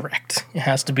be direct. It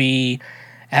has to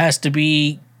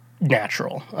be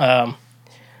natural.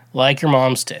 Like your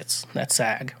mom's tits that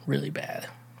sag really bad.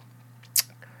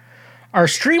 Are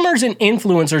streamers and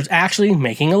influencers actually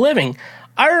making a living?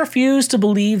 I refuse to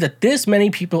believe that this many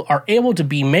people are able to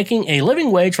be making a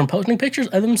living wage from posting pictures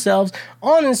of themselves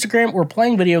on Instagram or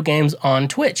playing video games on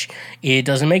Twitch. It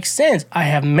doesn't make sense. I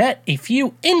have met a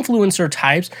few influencer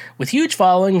types with huge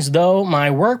followings, though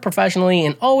my work professionally,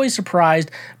 and always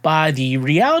surprised by the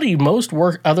reality most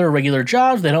work other regular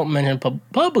jobs they don't mention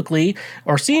publicly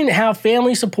or seem to have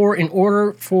family support in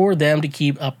order for them to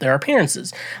keep up their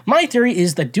appearances. My theory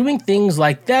is that doing things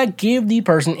like that give the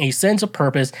person a sense of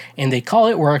purpose, and they call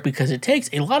it work because it takes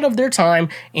a lot of their time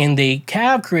and they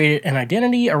have created an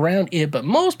identity around it, but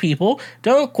most people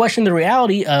don't question the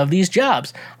reality of these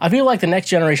jobs. I feel like the next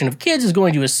generation of kids is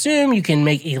going to assume you can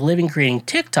make a living creating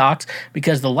TikToks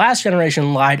because the last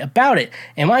generation lied about it.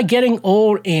 Am I getting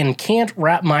old and can't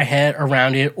wrap my head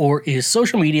around it, or is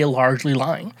social media largely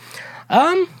lying?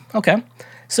 Okay.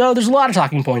 So there's a lot of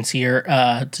talking points here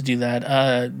to do that.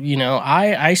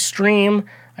 I stream,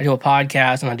 I do a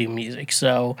podcast, and I do music.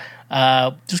 So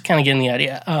just kind of getting the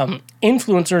idea.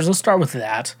 Influencers, let's start with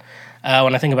that.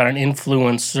 When I think about an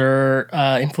influencer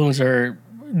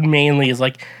mainly is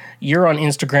like you're on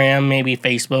Instagram, maybe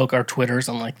Facebook or Twitter,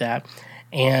 something like that.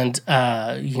 And,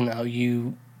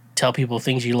 you tell people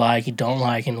things you like, you don't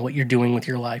like, and what you're doing with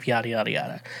your life, yada, yada,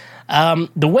 yada.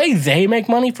 The way they make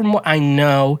money, from what I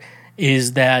know,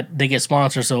 is that they get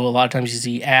sponsors. So a lot of times you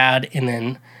see ad and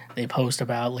then they post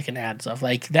about like an ad and stuff.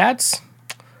 Like that's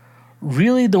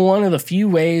really one of the few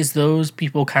ways those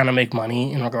people kind of make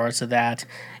money in regards to that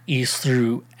is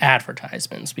through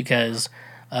advertisements because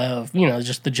of,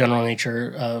 just the general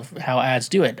nature of how ads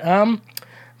do it.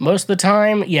 Most of the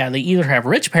time, they either have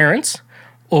rich parents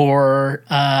or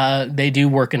they do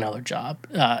work another job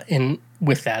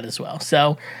with that as well.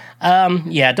 So,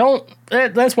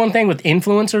 that's one thing with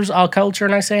influencers, culture,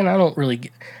 and I don't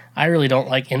really I really don't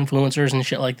like influencers and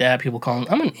shit like that. People call them,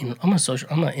 I'm an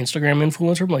Instagram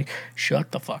influencer. I'm like,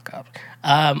 shut the fuck up.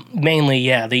 Mainly,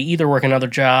 yeah, they either work another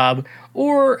job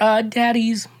or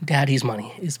daddy's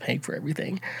money is paying for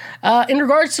everything. In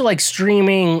regards to like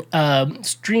streaming and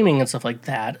stuff like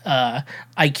that,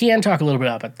 I can talk a little bit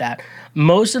about that.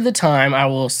 Most of the time, I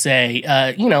will say,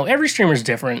 every streamer is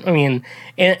different. I mean,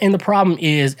 and the problem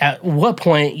is at what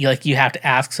point you have to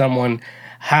ask someone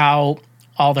how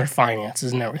all their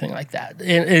finances and everything like that.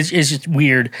 It's just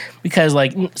weird because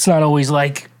like it's not always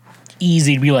like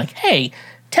easy to be like, hey,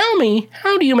 tell me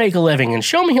how do you make a living and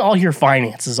show me all your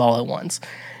finances all at once.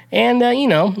 And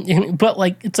but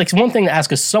like it's like one thing to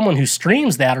ask someone who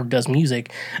streams that or does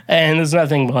music, and there's another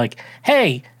thing like,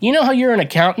 hey, you know how you're an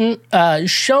accountant?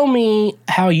 Show me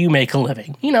how you make a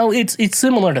living. It's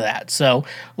similar to that. So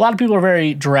a lot of people are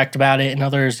very direct about it, and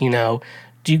others,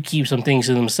 do keep some things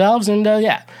to themselves. And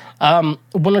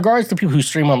when regards to people who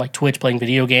stream on like Twitch playing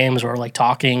video games or like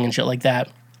talking and shit like that,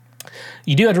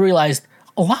 you do have to realize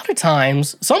a lot of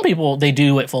times, some people, they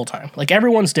do it full time. Like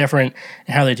everyone's different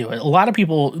in how they do it. A lot of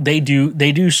people, they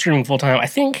do streaming full time. I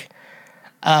think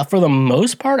for the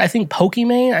most part, I think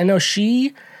Pokimane, I know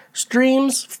she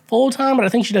streams full time, but I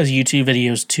think she does YouTube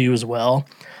videos too as well.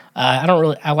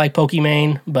 I like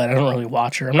Pokimane, but I don't really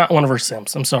watch her. I'm not one of her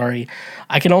simps. I'm sorry.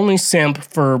 I can only simp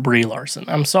for Brie Larson.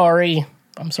 I'm sorry,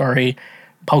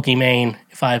 Pokimane,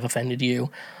 if I've offended you.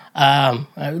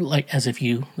 Like as if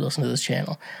you listen to this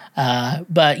channel.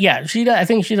 But yeah, I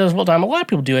think she does full time. A lot of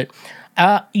people do it.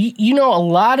 A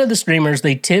lot of the streamers,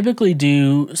 they typically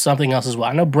do something else as well.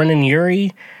 I know Brendan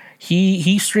Urie,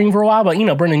 he streamed for a while, but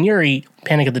Brendan Urie,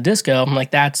 Panic at the Disco, I'm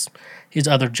like, that's his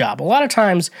other job. A lot of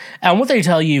times, and what they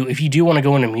tell you, if you do want to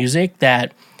go into music,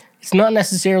 that it's not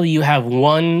necessarily you have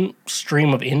one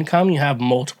stream of income, you have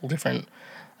multiple different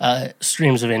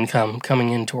streams of income coming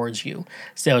in towards you.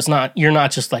 So you're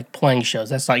not just like playing shows.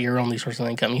 That's not your only source of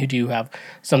income. You do have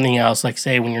something else, like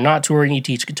say when you're not touring, you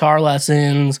teach guitar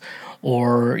lessons,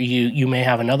 or you may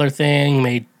have another thing. You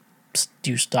may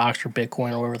do stocks or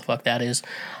Bitcoin or whatever the fuck that is.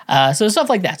 So stuff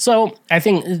like that. So I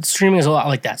think streaming is a lot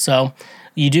like that. So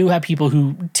you do have people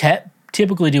who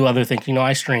typically do other things.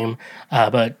 I stream,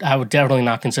 but I would definitely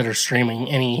not consider streaming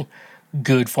any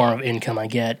good form of income I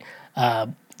get.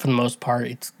 For the most part,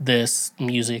 it's this,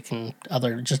 music, and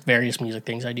other just various music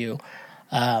things I do.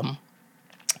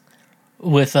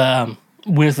 With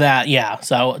that, yeah.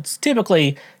 So it's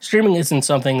typically streaming isn't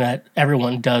something that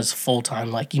everyone does full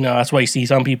time. Like that's why you see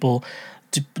some people,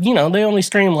 they only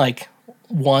stream like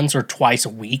once or twice a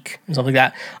week and stuff like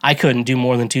that. I couldn't do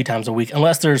more than 2 times a week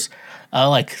unless there's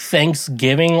like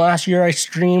Thanksgiving last year. I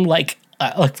streamed like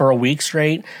for a week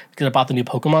straight because I bought the new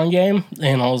Pokemon game,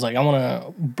 and I was like, I want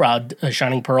a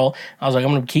Shining Pearl. I was like,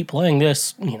 I'm gonna keep playing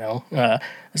this,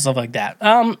 stuff like that.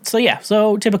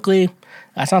 So typically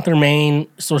that's not their main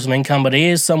source of income, but it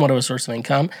is somewhat of a source of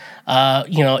income.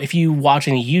 If you watch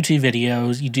any YouTube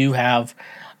videos, you do have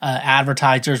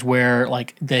advertisers where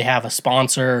like they have a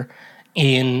sponsor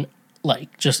in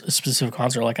like just a specific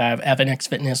concert. Like I have FNX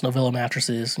Fitness, Novilla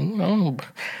mattresses,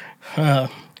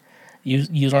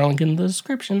 use our link in the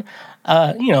description.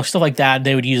 Stuff like that.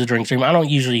 They would use it during stream. I don't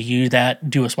usually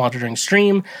do a sponsor during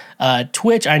stream.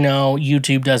 Twitch, I know.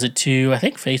 YouTube does it too. I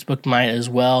think Facebook might as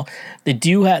well. They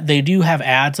do have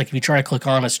ads. Like if you try to click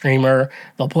on a streamer,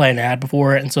 they'll play an ad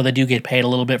before it, and so they do get paid a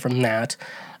little bit from that.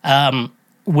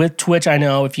 With Twitch, I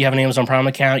know if you have an Amazon Prime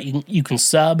account, you can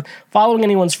sub. Following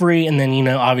anyone's free, and then,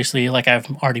 obviously, like I've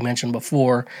already mentioned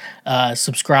before,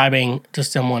 subscribing to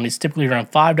someone is typically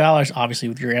around $5. Obviously,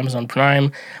 with your Amazon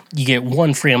Prime, you get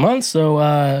 1 free a month,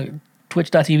 so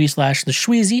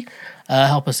twitch.tv/theshweezy,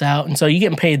 help us out, and so you're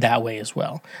getting paid that way as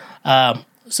well.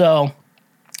 So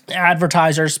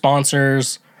advertisers,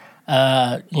 sponsors,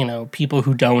 people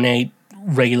who donate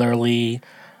regularly,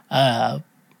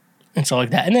 and stuff like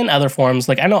that, and then other forms.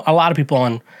 Like I know a lot of people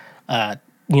on, a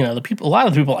lot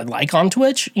of the people I like on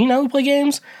Twitch, who play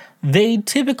games. They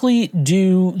typically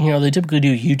do,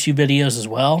 YouTube videos as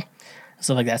well,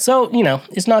 stuff like that. So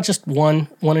it's not just one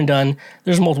and done.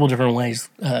 There's multiple different ways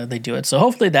they do it. So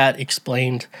hopefully that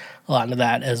explained a lot of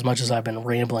that as much as I've been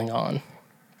rambling on.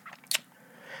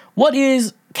 What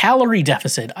is calorie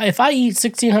deficit? If I eat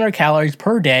 1,600 calories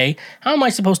per day, how am I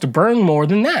supposed to burn more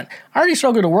than that? I already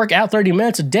struggle to work out 30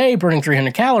 minutes a day, burning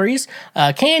 300 calories.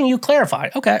 Can you clarify?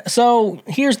 Okay, so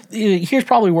here's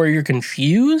probably where you're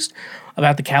confused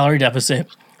about the calorie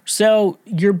deficit. So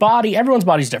your body, everyone's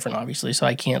body's different, obviously, so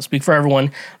I can't speak for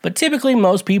everyone, but typically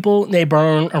most people, they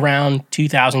burn around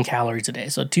 2,000 calories a day.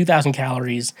 So 2,000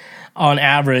 calories on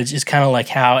average is kind of like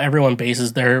how everyone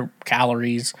bases their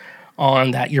calories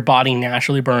on that your body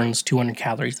naturally burns 200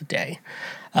 calories a day.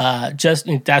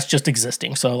 That's just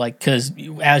existing. So like, because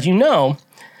as you know,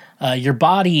 your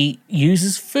body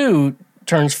uses food,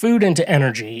 turns food into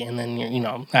energy, and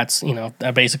then that's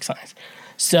a basic science.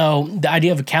 So the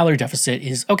idea of a calorie deficit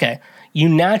is, okay, you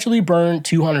naturally burn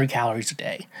 200 calories a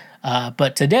day.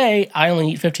 But today, I only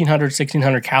eat 1,500,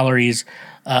 1,600 calories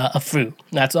of food.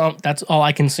 That's all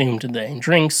I consume today, and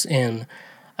drinks and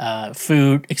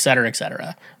food, et cetera, et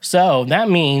cetera. So that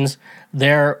means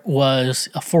there was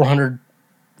a 400,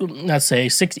 let's say,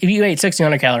 if you ate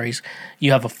 1,600 calories,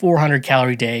 you have a 400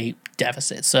 calorie day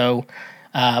deficit. So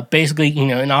basically,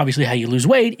 and obviously how you lose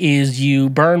weight is you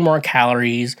burn more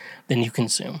calories than you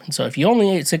consume. And so if you only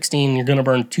ate 16, you're going to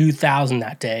burn 2,000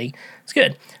 that day. It's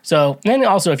good. So then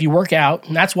also if you work out,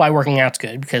 and that's why working out's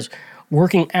good, because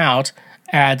working out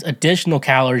adds additional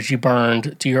calories you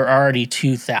burned to your already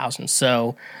 2,000.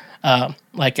 So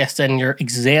like I said in your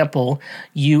example,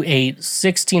 you ate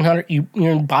 1,600,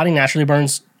 your body naturally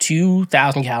burns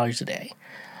 2,000 calories a day.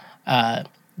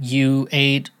 You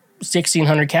ate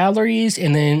 1,600 calories,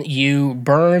 and then you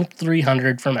burn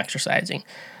 300 from exercising.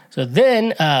 So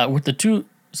then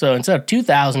so instead of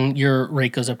 2,000, your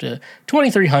rate goes up to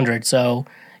 2,300. So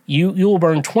you will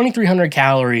burn 2,300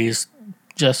 calories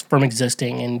just from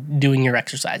existing and doing your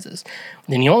exercises.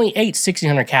 Then you only ate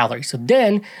 1,600 calories. So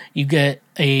then you get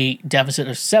a deficit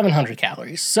of 700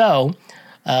 calories. So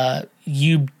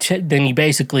you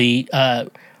basically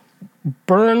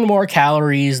burn more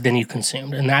calories than you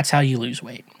consumed, and that's how you lose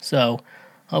weight. So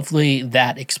hopefully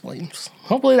that's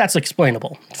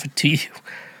explainable to you.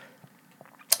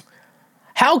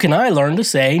 How can I learn to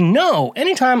say no?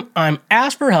 Anytime I'm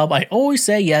asked for help, I always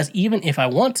say yes, even if I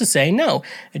want to say no.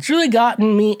 It's really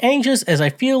gotten me anxious as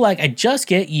I feel like I just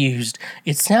get used.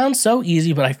 It sounds so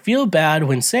easy, but I feel bad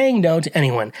when saying no to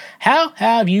anyone. How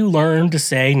have you learned to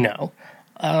say no?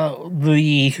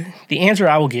 The answer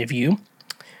I will give you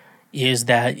is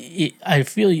that I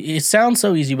feel it sounds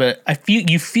so easy, but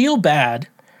you feel bad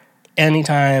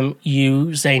anytime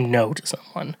you say no to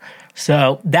someone.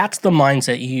 So that's the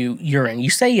mindset you're in. You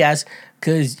say yes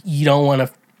because you don't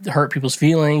want to hurt people's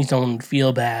feelings, don't want to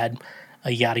feel bad,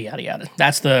 yada yada yada.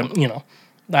 That's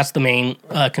the main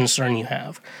concern you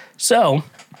have. So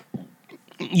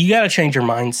you got to change your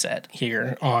mindset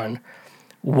here on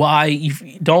why you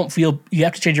don't feel. You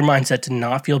have to change your mindset to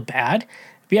not feel bad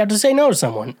if you have to say no to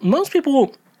someone. Most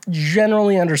people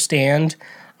generally understand.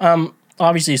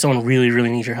 Obviously, if someone really,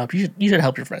 really needs your help, you should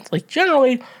help your friends. Like,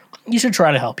 generally, you should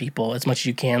try to help people as much as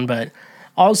you can, but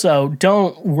also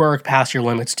don't work past your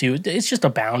limits, too. It's just a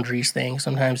boundaries thing.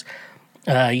 Sometimes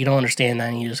you don't understand that,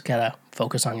 and you just gotta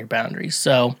focus on your boundaries.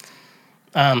 So,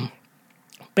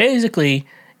 basically,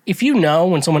 if you know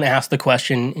when someone asks the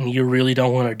question and you really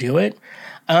don't want to do it,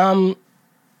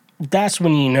 that's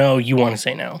when you know you want to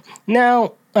say no.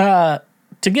 Now,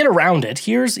 to get around it,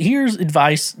 here's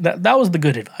advice. That was the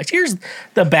good advice. Here's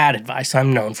the bad advice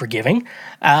I'm known for giving.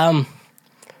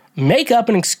 Make up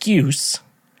an excuse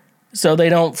so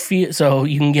so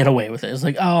you can get away with it. It's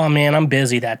like, oh man, I'm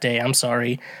busy that day. I'm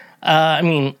sorry.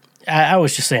 I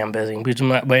always just say I'm busy because I'm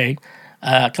that way.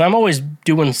 Because I'm always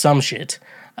doing some shit.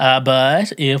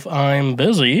 But if I'm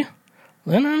busy,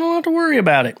 then I don't have to worry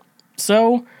about it.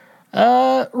 So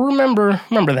remember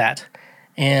that.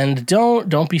 And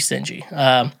don't be stingy.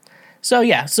 So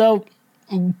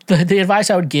the advice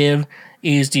I would give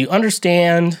is to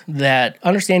understand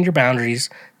your boundaries.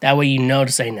 That way you know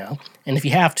to say no. And if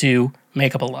you have to,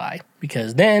 make up a lie.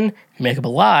 Because then, if you make up a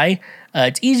lie,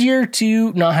 it's easier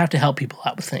to not have to help people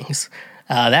out with things.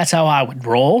 That's how I would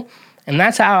roll. And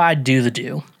that's how I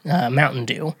do Mountain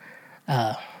Dew.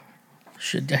 I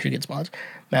should get sponsored.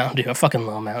 Mountain Dew. I fucking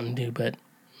love Mountain Dew, but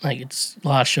like it's a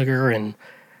lot of sugar and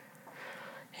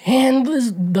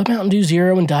the Mountain Dew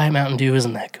Zero and Diet Mountain Dew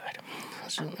isn't that good.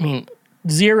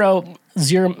 Zero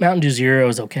Mountain Dew Zero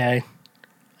is okay.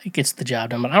 It gets the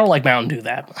job done, but I don't like Mountain Dew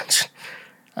that much.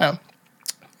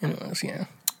 Anyways, yeah.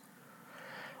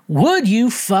 Would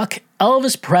you fuck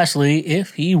Elvis Presley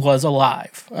if he was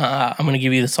alive? I'm going to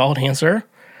give you the solid answer.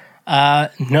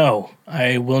 No,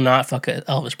 I will not fuck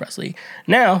Elvis Presley.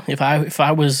 Now, if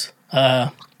I was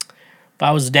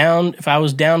down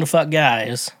to fuck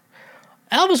guys,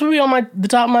 Elvis would be on the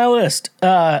top of my list.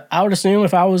 I would assume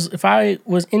if I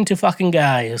was into fucking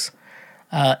guys,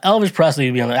 Elvis Presley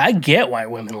would be on there. I get why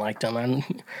women liked him,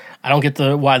 and I don't get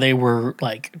why they were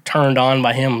like turned on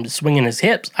by him swinging his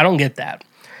hips. I don't get that.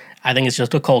 I think it's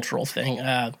just a cultural thing.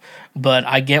 But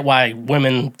I get why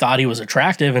women thought he was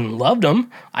attractive and loved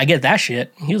him. I get that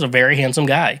shit. He was a very handsome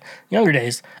guy. Younger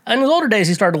days. In his older days,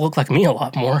 he started to look like me a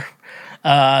lot more.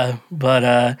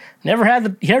 But he never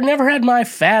had my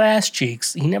fat ass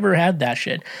cheeks. He never had that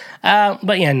shit.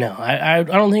 But yeah, no, I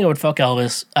don't think I would fuck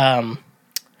Elvis.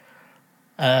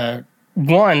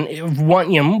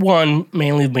 One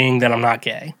mainly being that I'm not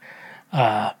gay.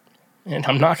 And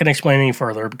I'm not going to explain any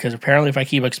further because apparently if I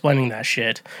keep explaining that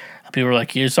shit, people are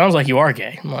like, it sounds like you are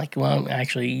gay. I'm like, well,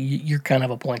 actually, you're kind of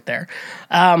a point there.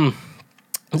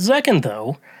 Second,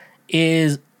 though,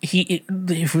 is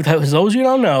for those of you who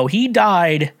don't know, he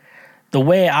died the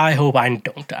way I hope I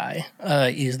don't die,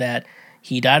 is that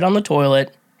he died on the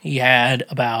toilet. He had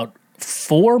about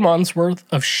 4 months worth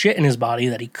of shit in his body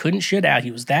that he couldn't shit out.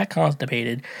 He was that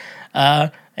constipated.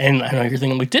 And I know you're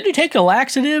thinking, like, did he take a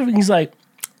laxative? And he's like,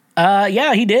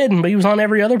 yeah, he did, but he was on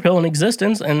every other pill in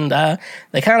existence, and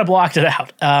they kind of blocked it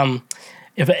out.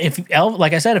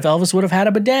 Like I said, if Elvis would have had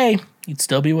a bidet, he'd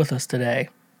still be with us today.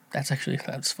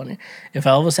 That's funny. If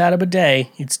Elvis had a bidet,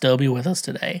 he'd still be with us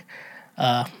today.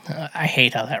 I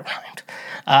hate how that rhymed.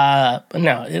 But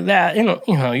no, that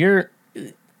you're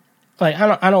like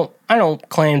I don't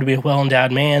claim to be a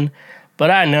well-endowed man,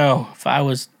 but I know if I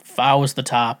was the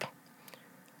top,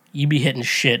 you'd be hitting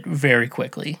shit very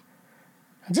quickly.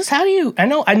 Just how do you? I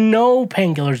know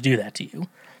painkillers do that to you.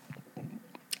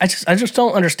 I just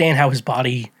don't understand how his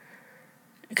body.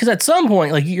 Because at some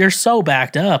point, like, you're so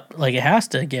backed up, like, it has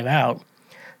to give out.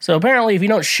 So apparently, if you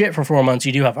don't shit for 4 months,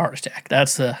 you do have a heart attack.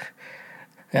 That's it.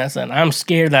 I'm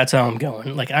scared that's how I'm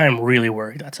going. Like, I am really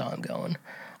worried that's how I'm going.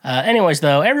 Anyways,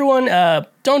 though, everyone,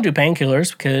 don't do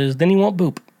painkillers because then you won't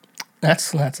boop.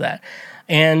 That's that.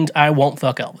 And I won't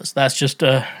fuck Elvis. That's just,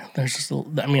 I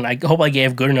hope I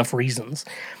gave good enough reasons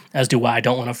as to why I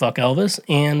don't want to fuck Elvis.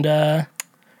 And,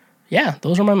 yeah,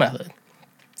 those are my methods.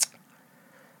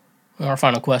 Our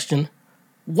final question.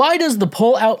 Why does the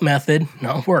pull-out method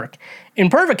not work?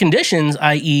 In perfect conditions,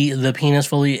 i.e. the penis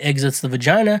fully exits the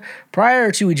vagina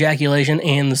prior to ejaculation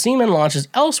and the semen launches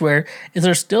elsewhere, is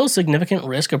there still significant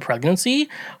risk of pregnancy?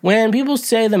 When people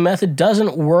say the method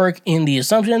doesn't work in the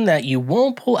assumption that you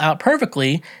won't pull out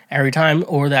perfectly every time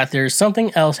or that there's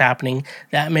something else happening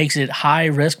that makes it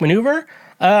high-risk maneuver?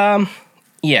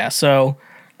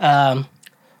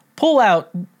 Pull-out...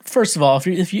 First of all,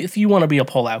 if you want to be a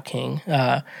pull-out king,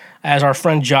 as our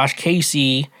friend Josh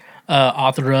Casey,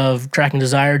 author of Tracking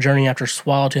Desire, Journey After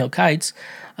Swallowtail Kites,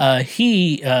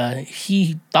 he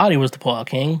thought he was the pull-out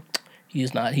king.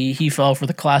 He's not. He fell for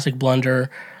the classic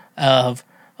blunder of,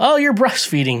 oh, you're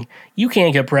breastfeeding, you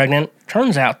can't get pregnant.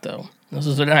 Turns out, though, this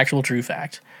is an actual true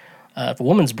fact. If a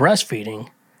woman's breastfeeding,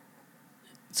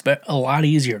 it's a lot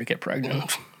easier to get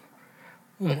pregnant.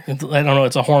 I don't know,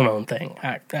 it's a hormone thing.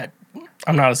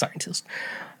 I'm not a scientist.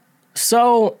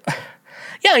 So,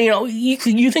 yeah, you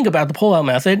think about the pull-out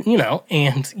method,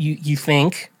 and you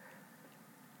think,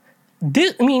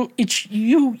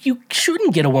 you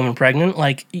shouldn't get a woman pregnant.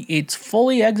 Like, it's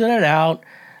fully exited out.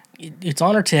 It's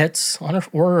on her tits,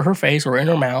 or her face, or in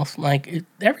her mouth. Like,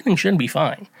 everything should be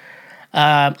fine.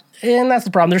 And that's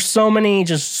the problem. There's so many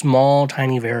just small,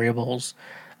 tiny variables.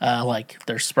 Like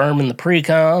there's sperm in the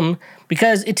pre-cum,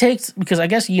 because I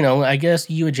guess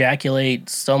you ejaculate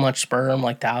so much sperm,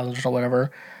 like thousands or whatever,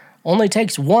 only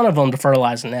takes one of them to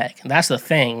fertilize an egg. And that's the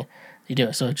thing you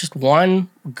do. So just one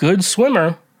good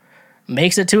swimmer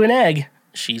makes it to an egg,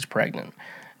 she's pregnant.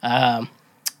 When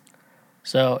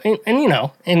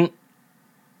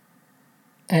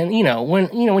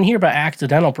you hear about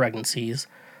accidental pregnancies,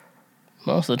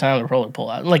 most of the time they're probably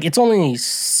pull out. Like, it's only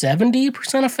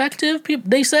 70% effective,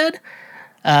 they said.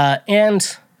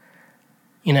 There's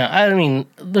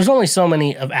only so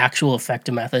many of actual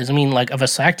effective methods. I mean, like a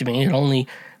vasectomy, it only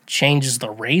changes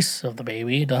the race of the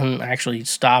baby. It doesn't actually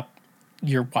stop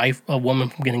a woman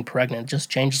from getting pregnant. It just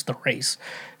changes the race.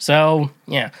 So,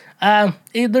 yeah.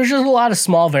 There's just a lot of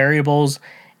small variables.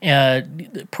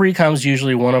 Pre-cum's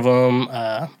usually one of them.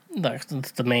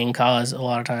 That's the main cause a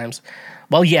lot of times.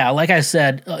 Well, yeah, like I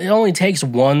said, it only takes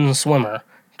one swimmer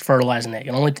to fertilize an egg.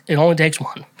 It only takes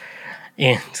one.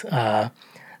 And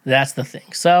that's the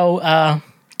thing. So,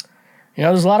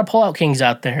 there's a lot of pull-out kings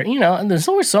out there, and there's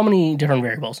always so many different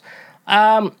variables.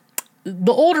 The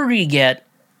older you get,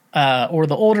 or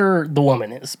the older the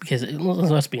woman is, because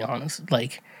let's be honest,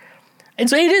 like,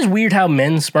 it is weird how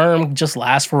men's sperm just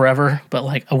lasts forever, but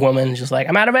like a woman is just like,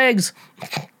 I'm out of eggs.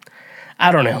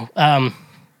 I don't know.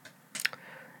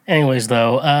 Anyways,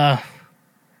 though,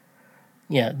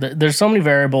 there's so many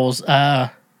variables.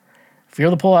 If you're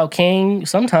the pull-out king,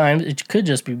 sometimes it could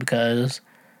just be because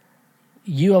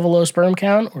you have a low sperm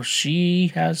count or she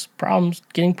has problems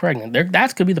getting pregnant.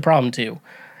 That could be the problem, too.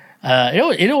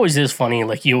 It always is funny.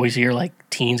 Like, you always hear like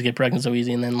teens get pregnant so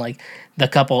easy, and then like the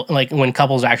couple, like when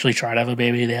couples actually try to have a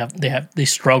baby, they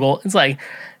struggle. It's like,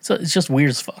 so it's just weird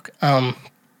as fuck. Yeah,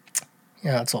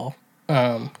 that's all.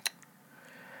 And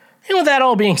with that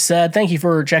all being said, thank you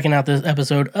for checking out this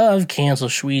episode of Cancel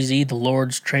Shweezy, the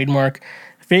Lord's trademark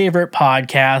favorite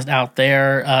podcast out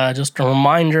there. Just a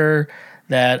reminder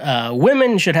that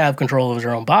women should have control of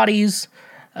their own bodies,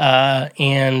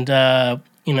 and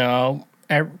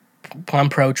I'm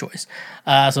pro-choice.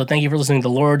 So thank you for listening to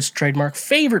the Lord's trademark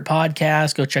favorite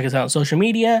podcast. Go check us out on social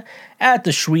media at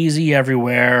the Shweezy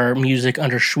everywhere. Music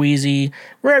under Shweezy.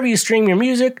 Wherever you stream your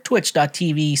music,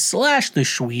 twitch.tv/the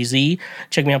Shweezy.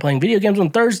 Check me out playing video games on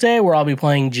Thursday, where I'll be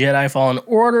playing Jedi Fallen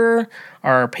Order,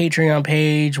 our Patreon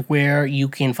page where you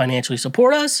can financially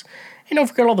support us. And don't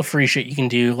forget all the free shit you can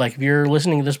do. Like, if you're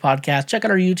listening to this podcast, check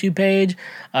out our YouTube page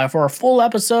for our full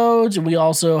episodes. We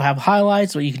also have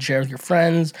highlights that you can share with your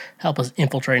friends, help us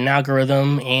infiltrate an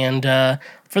algorithm. And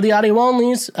for the audio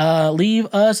onlys, leave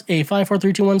us a 5, 4,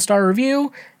 3, 2, 1 star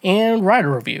review and write a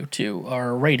review too,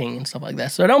 our rating and stuff like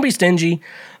that. So don't be stingy.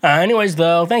 Anyways,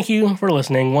 though, thank you for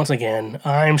listening. Once again,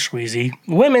 I'm Shweezy.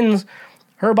 Women's,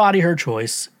 her body, her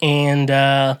choice. And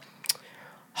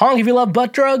honk if you love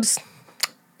butt drugs.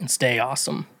 And stay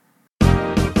awesome.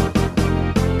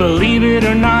 Believe it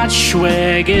or not,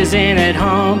 Schweg isn't at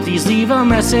home. Please leave a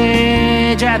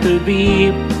message at the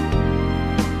beep.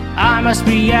 I must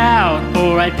be out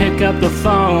or I'd pick up the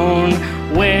phone.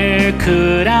 Where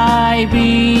could I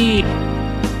be?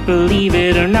 Believe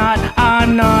it or not,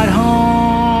 I'm not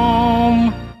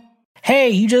home.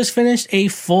 Hey, you just finished a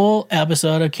full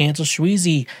episode of Cancel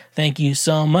Shweezy. Thank you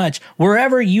so much.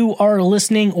 Wherever you are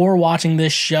listening or watching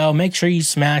this show, make sure you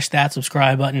smash that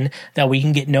subscribe button that we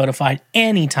can get notified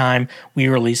anytime we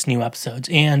release new episodes.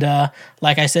 And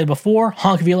like I said before,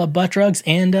 honk if you love butt drugs,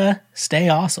 and stay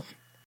awesome.